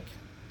think.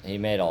 He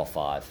made all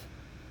 5.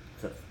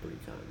 So that's 3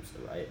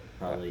 times, right?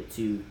 Probably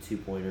two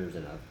pointers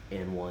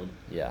and one.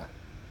 Yeah.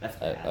 That's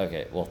bad.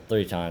 Okay, well,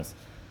 3 times.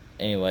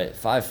 Anyway,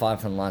 5-5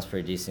 from the line's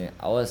pretty decent.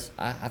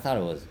 I thought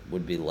it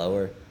would be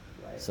lower.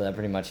 Right. So that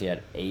pretty much he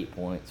had 8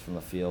 points from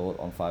the field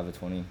on 5 of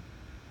 20.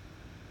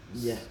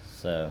 Yeah.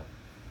 So,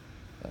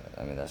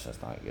 I mean, that's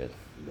just not good.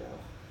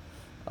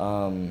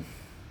 No.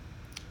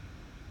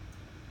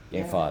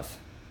 Game 5.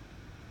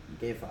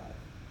 Game 5.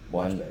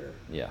 Much better.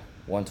 Yeah.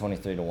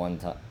 123 to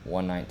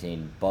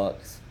 119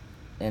 Bucks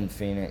in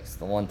Phoenix.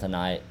 The one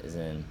tonight is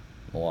in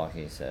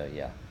Milwaukee, so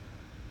yeah.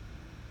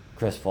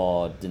 Chris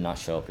Paul did not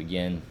show up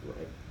again.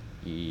 Right.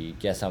 You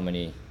guess how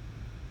many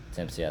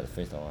attempts he had at the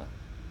free throw line?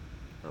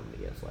 I'm gonna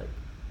guess like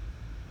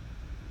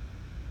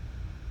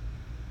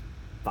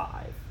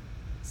 5.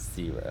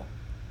 0.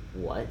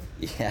 What?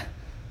 Yeah.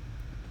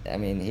 I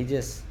mean, it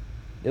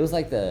was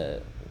like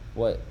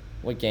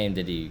what game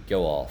did he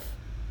go off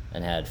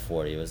and had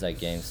 40? Was that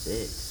game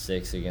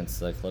 6 against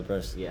the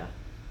Clippers? Yeah.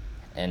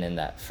 And in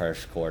that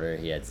first quarter,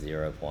 he had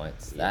 0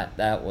 points. Yeah.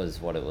 That was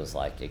what it was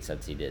like,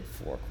 except he did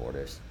 4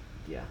 quarters.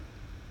 Yeah.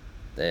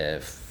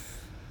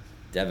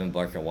 Devin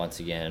Booker once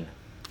again.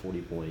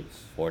 40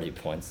 points. 40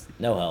 points.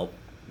 No help.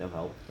 No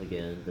help.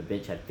 Again, the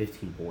bench had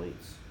 15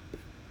 points.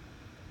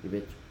 Your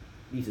bench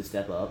needs to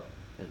step up,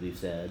 as we've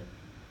said.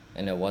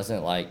 And it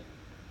wasn't like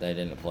they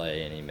didn't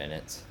play any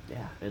minutes.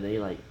 Yeah, and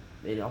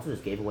they also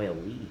just gave away a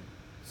lead.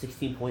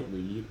 16-point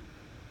lead.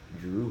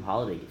 Drew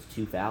Holiday gets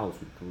 2 fouls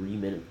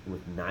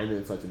with 9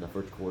 minutes left in the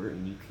first quarter,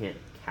 and you can't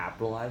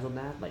capitalize on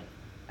that. Like,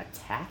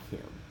 attack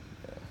him.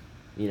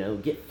 Yeah.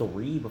 Get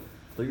 3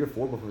 or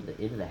 4 before the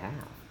end of the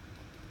half.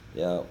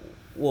 Yeah.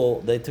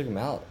 Well, they took him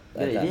out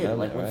Yeah, at they that did. moment,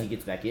 Like, once right? he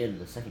gets back in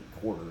the second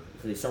quarter,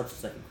 so he starts the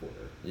second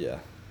quarter. Yeah.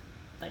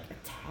 Like,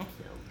 attack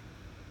him.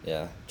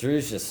 Yeah.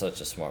 Drew's just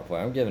such a smart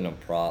player. I'm giving him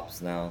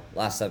props now.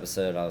 Last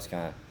episode, I was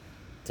kind of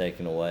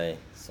taking away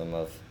some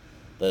of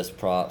those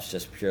props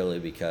just purely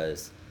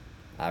because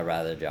I'd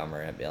rather Ja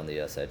Morant be on the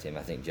USA team.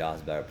 I think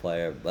Ja's a better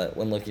player. But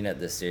when looking at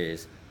this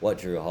series, what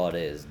Drew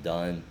Holiday has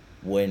done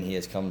when he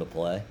has come to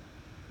play,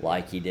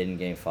 like he did in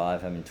Game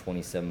 5, having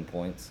 27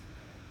 points,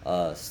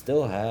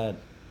 still had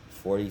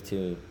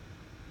 42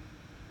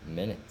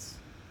 minutes.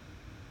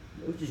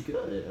 Which is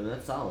good. I mean,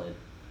 that's solid.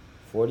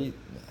 40.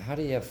 How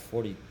do you have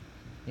 40?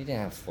 He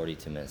didn't have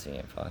 42 minutes in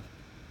Game 5.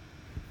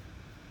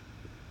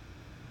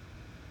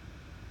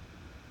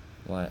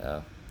 Why?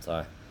 Oh,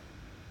 sorry.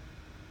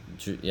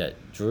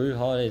 Drew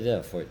Holiday did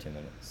have 42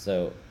 minutes.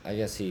 So I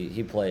guess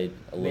he played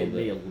a little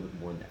Maybe a bit. little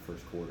bit more in that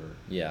first quarter.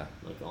 Yeah,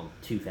 Like, on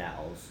 2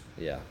 fouls.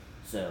 yeah.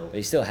 So, But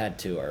he still had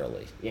 2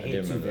 early. yeah, I he do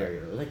had 2 remember that. very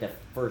early. Like, the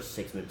first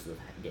 6 minutes of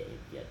the game,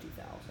 he had 2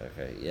 fouls.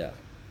 Okay, yeah.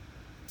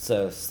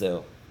 So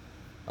still,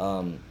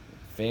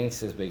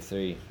 Phoenix's big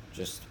 3,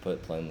 just to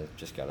put plainly,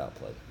 just got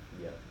outplayed.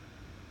 Yeah.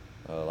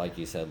 Like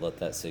you said, let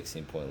that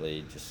 16-point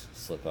lead just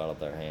slip out of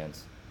their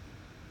hands.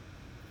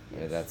 I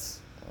mean, Yes.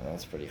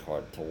 that's pretty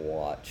hard to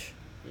watch.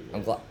 It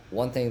I'm is. glad.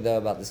 One thing though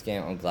about this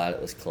game, I'm glad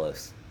it was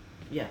close.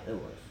 Yeah, it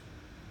was.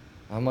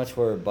 How much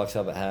were Bucks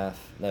up at half?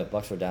 No,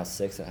 Bucks were down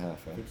 6 at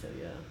half, I right? think so,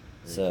 yeah. And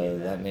they So came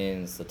that back.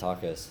 means the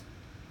tacos.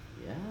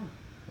 Yeah.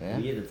 Yeah.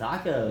 We get the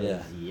tacos.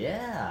 Yeah.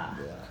 Yeah.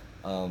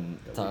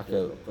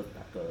 Taco.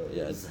 Tacos.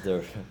 Yeah, it's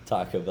the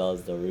Taco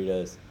Bell's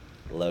Doritos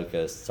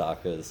Locos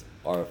Tacos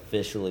are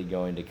officially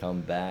going to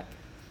come back.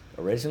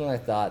 Originally, I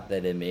thought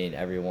that it mean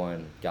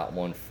everyone got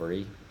one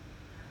free.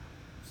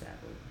 Sadly.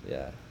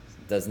 Yeah,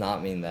 does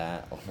not mean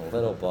that. I'm a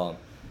little bummed.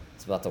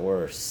 It's about to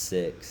order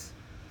 6.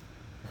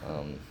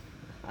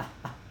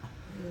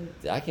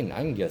 I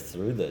can go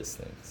through those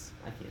things.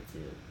 I can't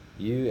too.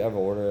 You ever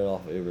order it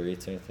off Uber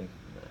Eats or anything?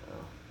 No.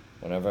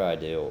 Whenever I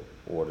do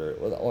order,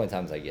 well, the only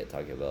times I get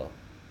Taco Bell,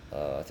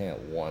 I think at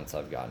once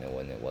I've gotten it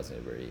when it wasn't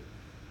Uber Eats.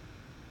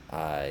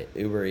 I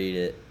Uber Eat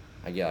it.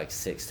 I get like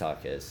 6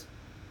 tacos,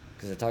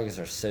 because the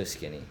tacos are so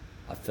skinny.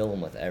 I fill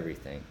them with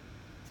everything.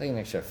 It's like an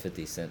extra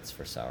 50 cents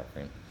for sour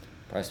cream.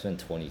 Probably spend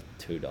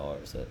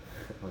 $22 at.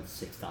 On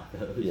 6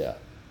 tacos. Yeah.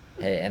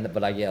 Hey,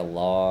 but I get a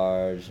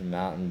large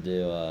Mountain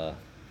Dew.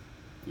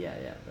 Yeah.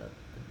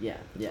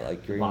 Yeah.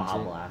 Like green Baja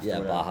tea. Blast. Yeah, or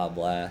whatever. Baja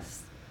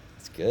Blast.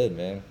 It's good,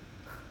 man.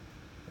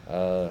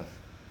 I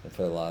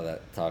put a lot of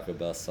that Taco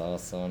Bell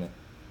sauce on it.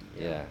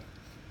 Yeah.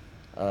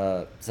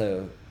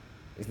 So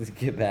let's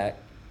get back.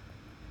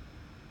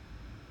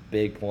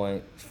 Big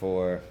point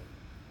for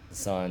the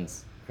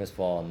Suns. Chris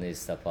Paul needs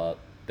to step up.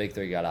 Big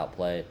 3 got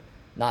outplayed.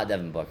 Not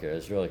Devin Booker. It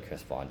was really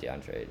Chris Paul and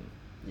DeAndre Ayton.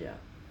 Yeah.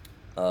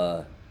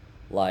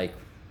 Like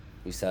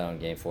we said on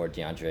Game 4,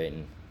 DeAndre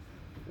Ayton,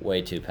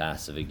 way too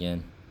passive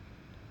again.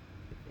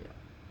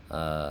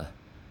 Yeah.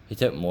 He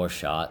took more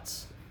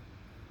shots.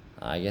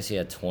 I guess he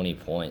had 20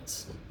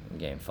 points in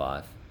Game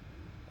 5.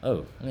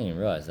 Oh, I didn't even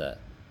realize that.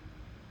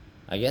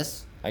 I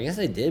guess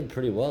they did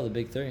pretty well, the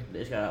Big Three. They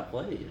just got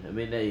outplayed. I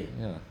mean,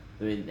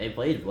 they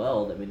played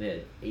well. I mean, they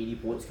had 80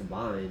 points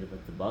combined,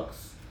 but the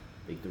Bucks,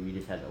 Big Three,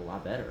 just had a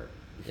lot better.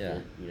 Just Yeah.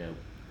 did,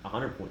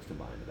 100 points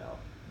combined about.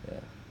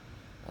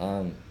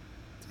 Yeah.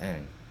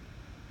 Dang.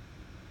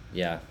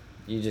 Yeah,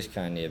 you just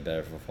kind of need a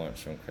better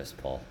performance from Chris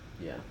Paul.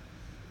 Yeah.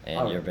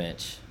 And your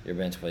bench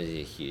plays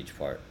a huge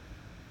part.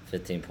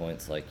 15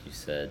 points, like you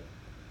said.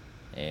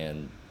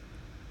 And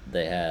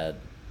they had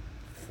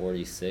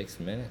 46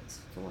 minutes.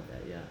 Something like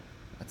that, yeah.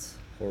 That's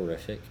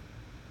horrific.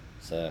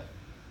 So.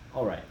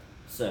 All right.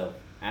 So,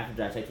 after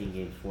dissecting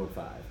games 4 and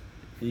 5,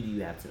 who do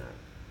you have tonight?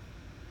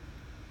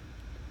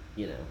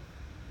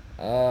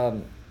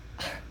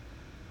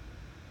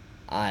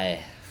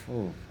 I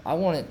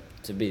want it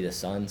to be the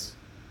Suns,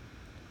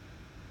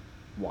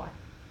 Why?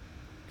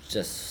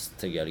 just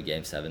to go to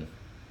Game 7.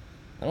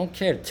 I don't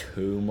care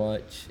too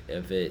much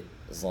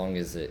as long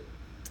as it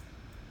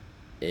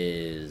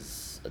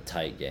is a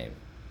tight game.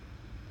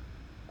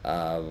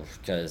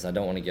 Because I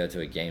don't want to go to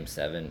a Game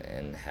 7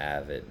 and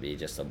have it be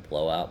just a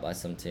blowout by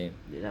some team.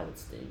 Yeah, that would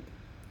stink.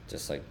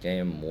 Just like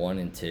Game 1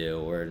 and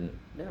 2, where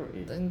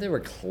they were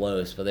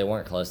close, but they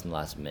weren't close in the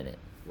last minute.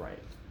 Right.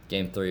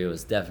 Game 3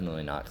 was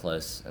definitely not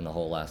close in the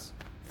whole last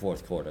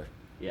fourth quarter.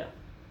 Yeah.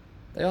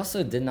 They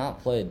also did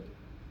not play.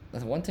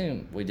 The one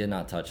thing we did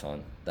not touch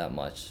on that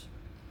much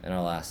in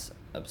our last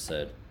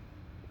episode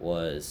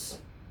was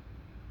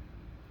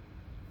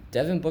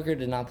Devin Booker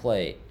did not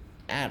play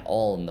at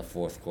all in the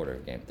fourth quarter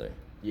of Game 3.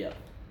 Yeah.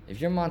 If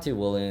you're Monty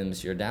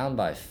Williams, you're down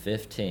by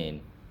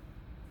 15,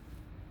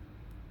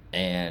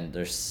 and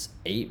there's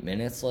 8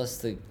 minutes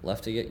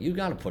left to get. You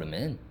got to put him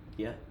in.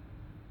 Yeah.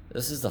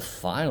 This is the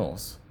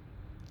finals.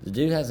 The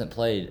dude hasn't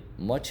played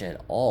much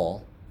at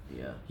all.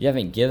 Yeah. You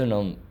haven't given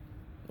him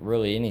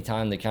really any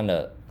time to kind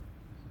of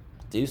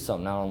do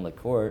something out on the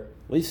court.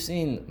 We've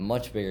seen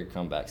much bigger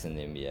comebacks in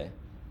the NBA.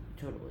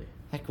 Totally.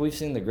 Heck, we've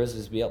seen the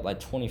Grizzlies be up by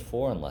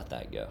 24 and let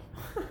that go.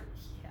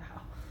 Yeah.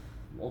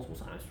 Multiple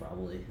times,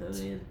 probably. I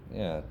mean.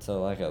 Yeah, to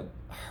like a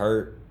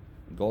hurt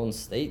Golden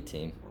State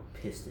team. Or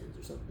Pistons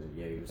or something.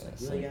 Yeah, you're just like,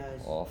 Some really,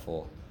 guys?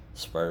 awful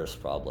Spurs,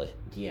 probably.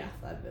 Yeah,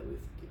 I bet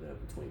we've given up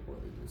a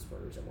 20-point lead to the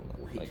Spurs at one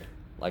point.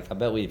 Like I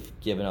bet we've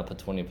given up a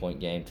 20-point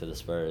game to the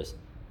Spurs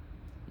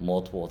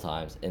multiple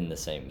times in the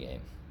same game.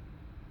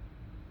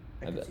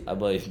 I bet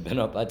we've been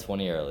up by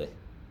 20 early.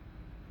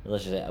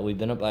 Let's just say we've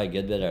been up by a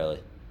good bit early.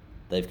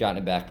 They've gotten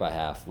it back by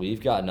half.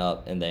 We've gotten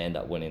up, and they end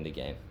up winning the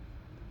game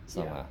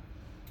somehow. Yeah.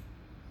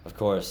 Of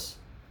course,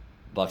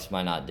 Bucks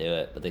might not do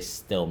it, but they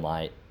still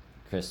might.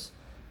 Chris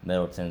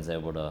Middleton's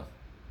able to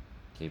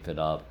keep it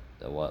up.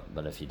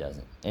 But if he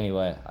doesn't.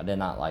 Anyway, I did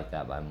not like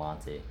that by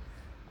Monty. It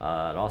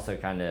also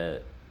kind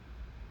of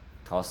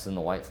tossed in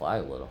the white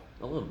flag a little.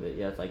 A little bit,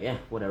 yeah. It's like, yeah,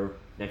 whatever.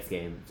 Next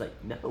game. It's like,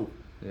 no.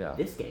 Yeah.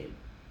 This game.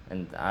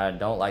 And I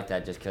don't like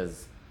that just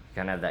because you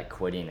kind of have that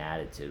quitting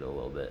attitude a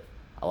little bit.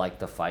 I like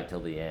the fight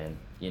till the end.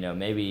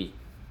 Maybe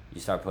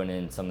you start putting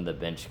in some of the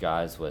bench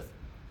guys with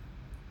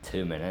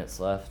 2 minutes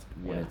left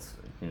when it's,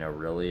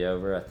 really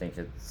over. I think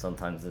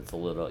sometimes it's a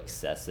little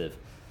excessive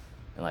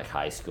in like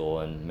high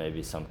school and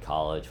maybe some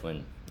college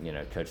when,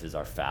 coaches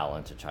are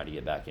fouling to try to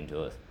get back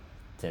into it.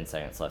 10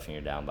 seconds left and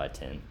you're down by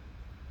 10.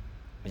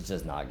 It's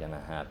just not going to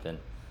happen.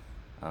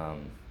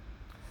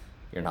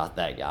 You're not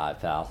that guy,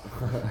 pal.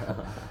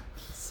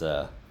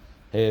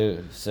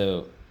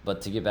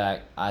 But to get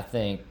back, I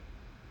think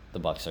the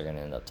Bucks are going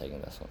to end up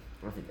taking this one.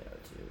 I think they are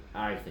too.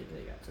 I think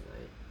they got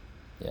tonight.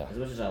 Yeah. As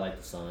much as I like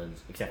the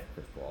Suns, except for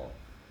Chris Paul,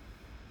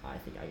 I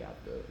think I got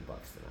the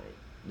Bucks tonight.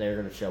 They're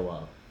going to show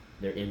up.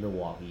 They're in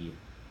Milwaukee.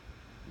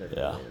 They're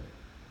going to win.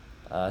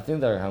 I think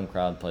their home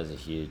crowd plays a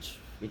huge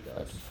It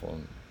does. for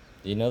them.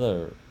 Do you know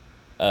the...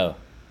 Oh.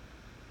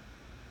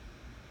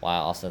 Wow, I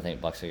also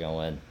think Bucks are going to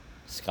win.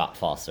 Scott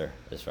Foster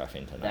is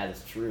reffing tonight. That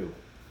is true.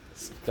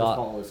 Chris Scott,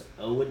 Paul is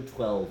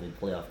 0-12 in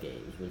playoff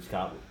games when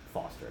Scott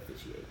Foster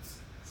officiates.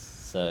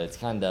 so it's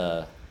kind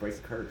of... Break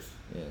the curse.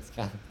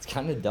 Yeah, it's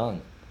kind of done.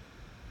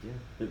 Yeah.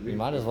 You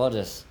might as well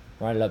just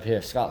write it up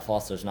here. Scott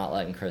Foster's not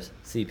letting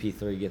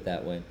CP3 get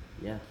that win.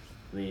 Yeah.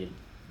 I mean,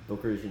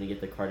 Booker is going to get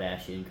the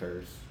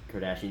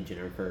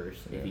Kardashian-Jenner curse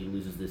if he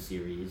loses this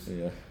series.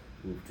 Yeah.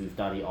 Which we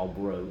thought he all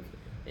broke.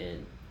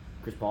 And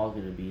Chris Paul is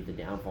going to be the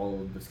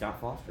downfall of the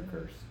Scott Foster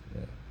curse.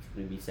 Yeah. It's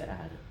going to be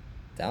sad.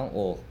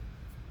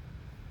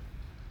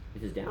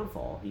 It's his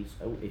downfall.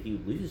 If he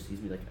loses, he's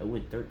going to be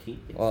like 0-13.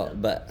 Well,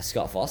 but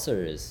Scott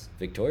Foster is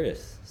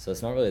victorious, so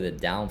it's not really the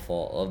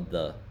downfall of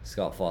the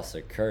Scott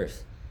Foster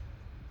curse.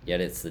 Yet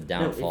it's the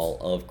downfall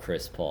of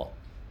Chris Paul.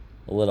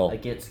 A little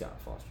against Scott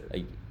Foster.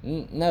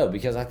 No,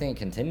 because I think it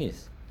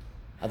continues.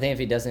 I think if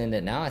he doesn't end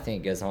it now, I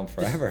think it goes on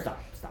forever.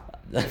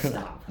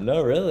 Stop.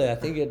 No, really, I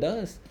think it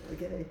does.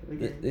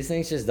 Okay. These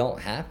things just don't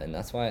happen.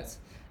 That's why it's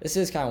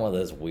just kind of one of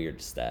those weird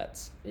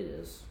stats. It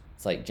is.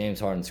 It's like James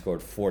Harden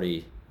scored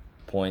 40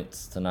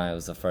 points tonight. It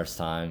was the first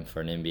time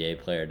for an NBA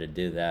player to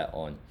do that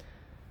on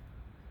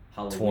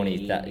Halloween,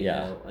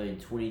 20,000.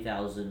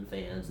 20,000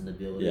 fans in the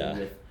building Yeah.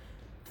 with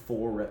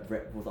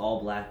with all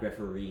black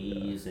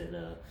referees and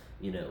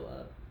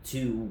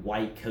 2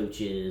 white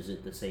coaches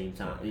at the same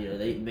time.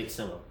 They make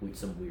some weird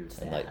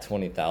stats. And like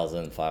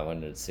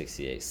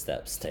 20,568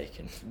 steps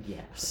taken.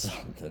 Yeah.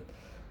 Something.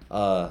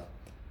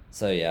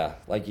 So yeah,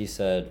 like you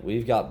said,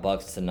 we've got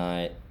Bucks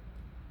tonight.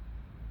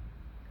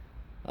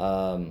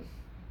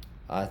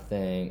 I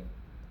think.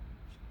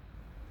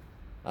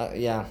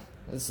 Yeah,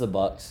 it's the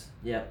Bucks.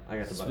 Yeah, I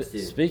got the Bucks too.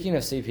 Speaking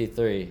of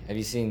CP3, have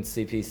you seen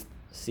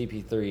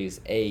CP3's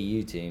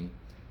AAU team,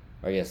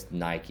 or I guess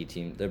Nike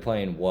team? They're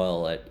playing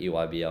well at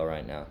EYBL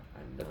right now,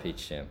 the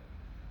Peach Jam.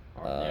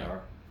 They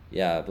are.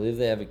 Yeah, I believe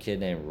they have a kid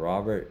named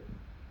Robert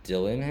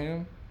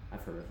Dillingham.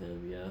 I've heard of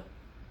him.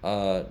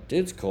 Yeah.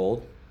 Dude's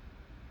cold,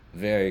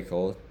 very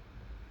cold.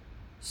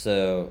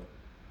 So,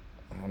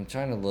 I'm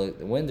trying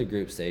to win the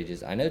group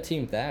stages. I know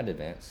Team Thad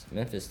advanced,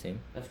 Memphis team,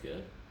 That's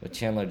good. with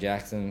Chandler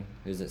Jackson,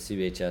 who's at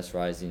CBHS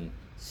Rising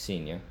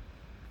Senior,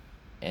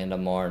 and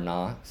Amar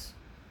Knox.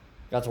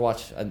 Both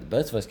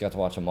of us got to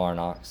watch Amar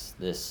Knox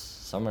this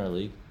summer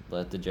league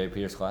at the Jerry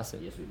Peters Classic.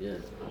 Yes, we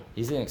did.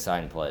 He's an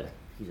exciting player.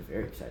 He's a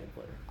very exciting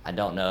player. I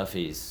don't know if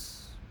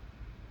he's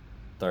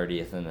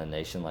 30th in the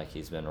nation like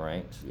he's been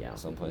ranked Yeah.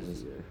 some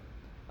places. Either.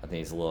 I think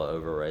he's a little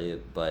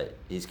overrated, but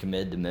he's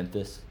committed to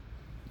Memphis.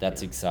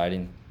 That's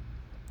exciting.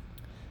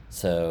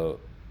 So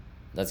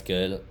that's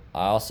good.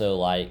 I also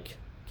like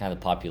kind of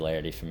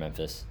popularity for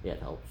Memphis. Yeah,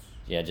 it helps.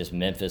 Yeah, just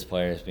Memphis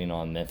players being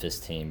on Memphis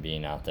team,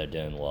 being out there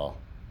doing well.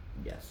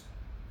 Yes.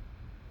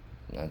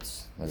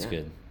 That's Yeah.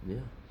 good. Yeah.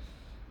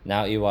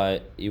 Now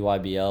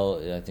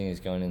EYBL, I think is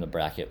going into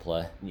bracket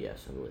play.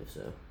 Yes, I believe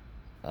so.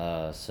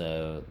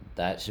 So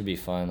that should be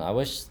fun. I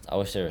wish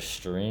they were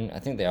streamed. I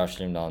think they are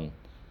streamed on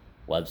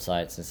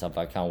websites and stuff.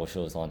 I kind of wish it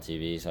was on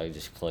TV so I could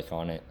just click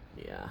on it.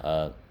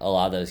 Yeah. A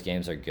lot of those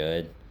games are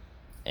good,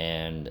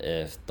 and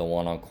if the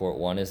one on court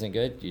 1 isn't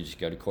good, you just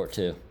go to court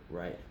 2.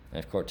 Right. And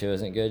if court 2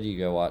 isn't good, you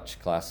go watch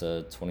class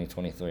of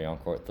 2023 on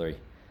court 3.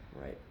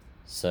 Right.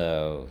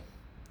 So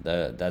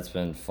that's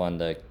been fun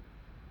to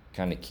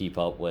kind of keep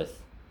up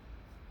with.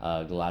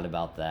 Glad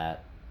about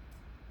that.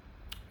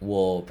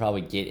 We'll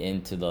probably get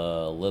into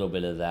a little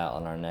bit of that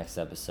on our next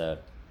episode.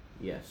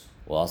 Yes.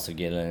 We'll also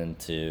get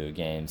into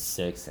games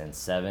 6 and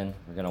 7.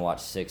 We're going to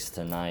watch 6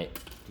 tonight.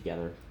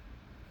 Together.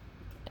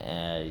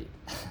 And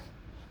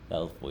that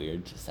was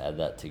weird. Just add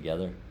that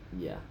together.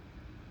 Yeah.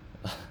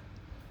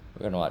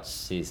 We're gonna watch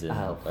season.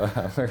 Oh.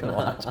 We're gonna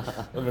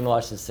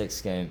watch the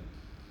 6th game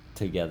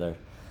together.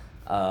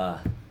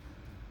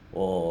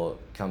 We'll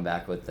come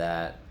back with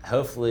that.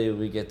 Hopefully,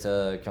 we get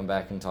to come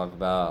back and talk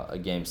about a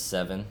game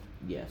 7.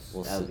 Yes.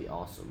 We'll that would see. be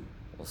awesome.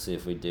 We'll see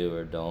if we do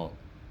or don't.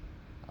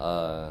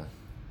 Oh,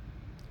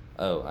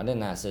 I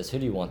didn't ask this. Who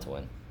do you want to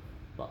win?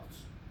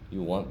 Bucks.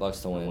 You want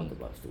Bucks to I win? want the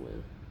Bucks to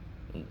win.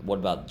 What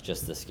about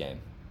just this game?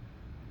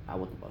 I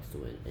want the Bucks to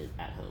win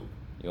at home.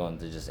 You want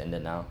to just end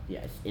it now?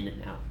 Yeah, it's in it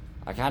now.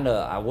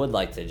 I would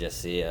like to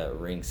just see a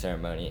ring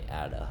ceremony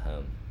at a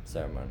home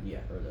ceremony. Yeah,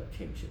 or the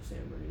championship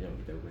ceremony. They don't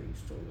get their rings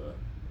till the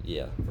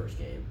Yeah. first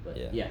game. But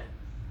Yeah.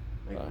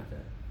 I agree with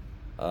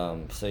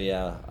that. So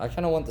yeah, I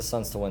kind of want the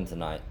Suns to win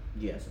tonight.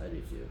 Yes, I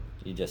do too.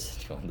 You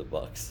just want the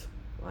Bucks.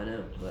 I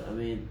know, but I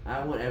mean,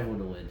 I want everyone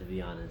to win. To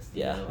be honest,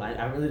 you Yeah. know?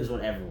 I really just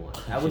want everyone.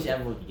 I wish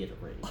everyone could get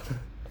a ring.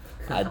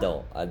 I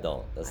don't.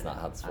 That's not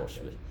how it's supposed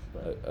to be.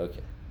 But Okay,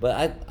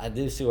 but I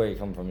do see where you're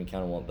coming from. You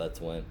kind of want Bet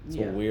to win. It's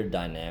Yeah. a weird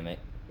dynamic.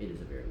 it is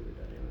a very weird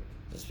dynamic.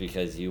 Just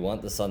because you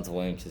want the Suns to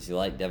win because you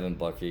like Devin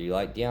Booker, you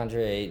like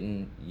DeAndre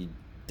Ayton, you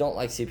don't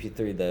like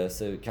CP3 though,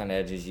 so it kind of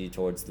edges you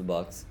towards the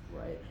Bucks.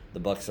 Right. The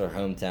Bucks are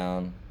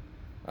hometown.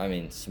 I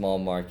mean, small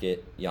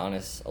market.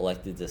 Giannis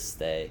elected to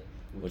stay,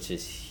 which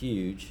is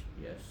huge.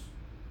 Yes.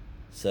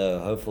 So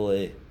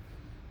hopefully,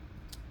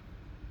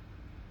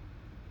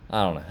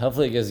 I don't know.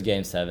 Hopefully it goes to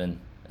Game 7,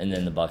 and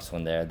then the Bucks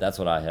win there. That's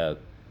what I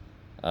hope.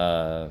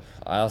 I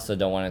also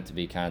don't want it to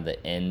be kind of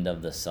the end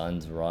of the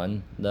Suns'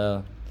 run,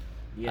 though.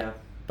 Yeah.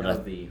 but that I-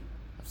 would be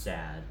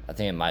sad. I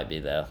think it might be,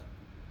 though.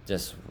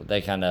 Just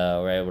they kind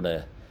of were able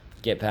to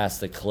get past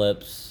the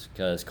Clips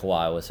because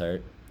Kawhi was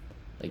hurt.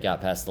 They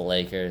got past the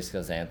Lakers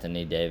because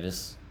Anthony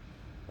Davis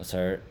was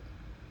hurt.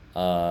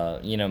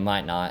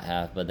 Might not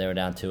have, but they were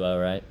down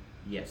 2-0, right?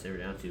 Yes, they were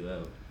down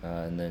 2-0.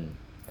 And then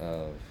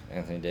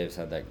Anthony Davis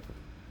had that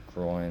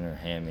groin or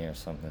hammy or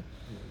something.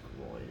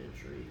 Groin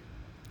injury.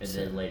 And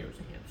So- then later it was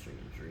a hamstring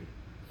injury.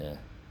 Yeah.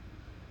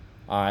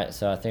 All right,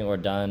 so I think we're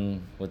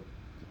done with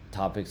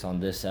topics on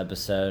this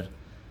episode.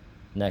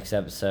 Next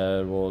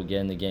episode, we'll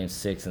get into Game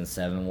 6 and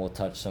 7. We'll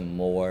touch some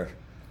more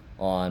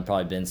on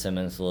probably Ben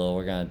Simmons a little.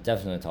 We're going to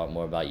definitely talk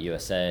more about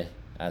USA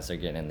as they're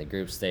getting in the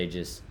group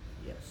stages.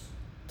 Yes.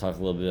 Talk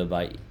a little bit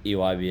about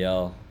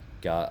EYBL.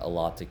 Got a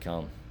lot to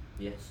come.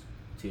 Yes.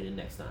 Tune in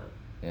next time.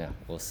 Yeah,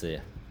 we'll see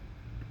you.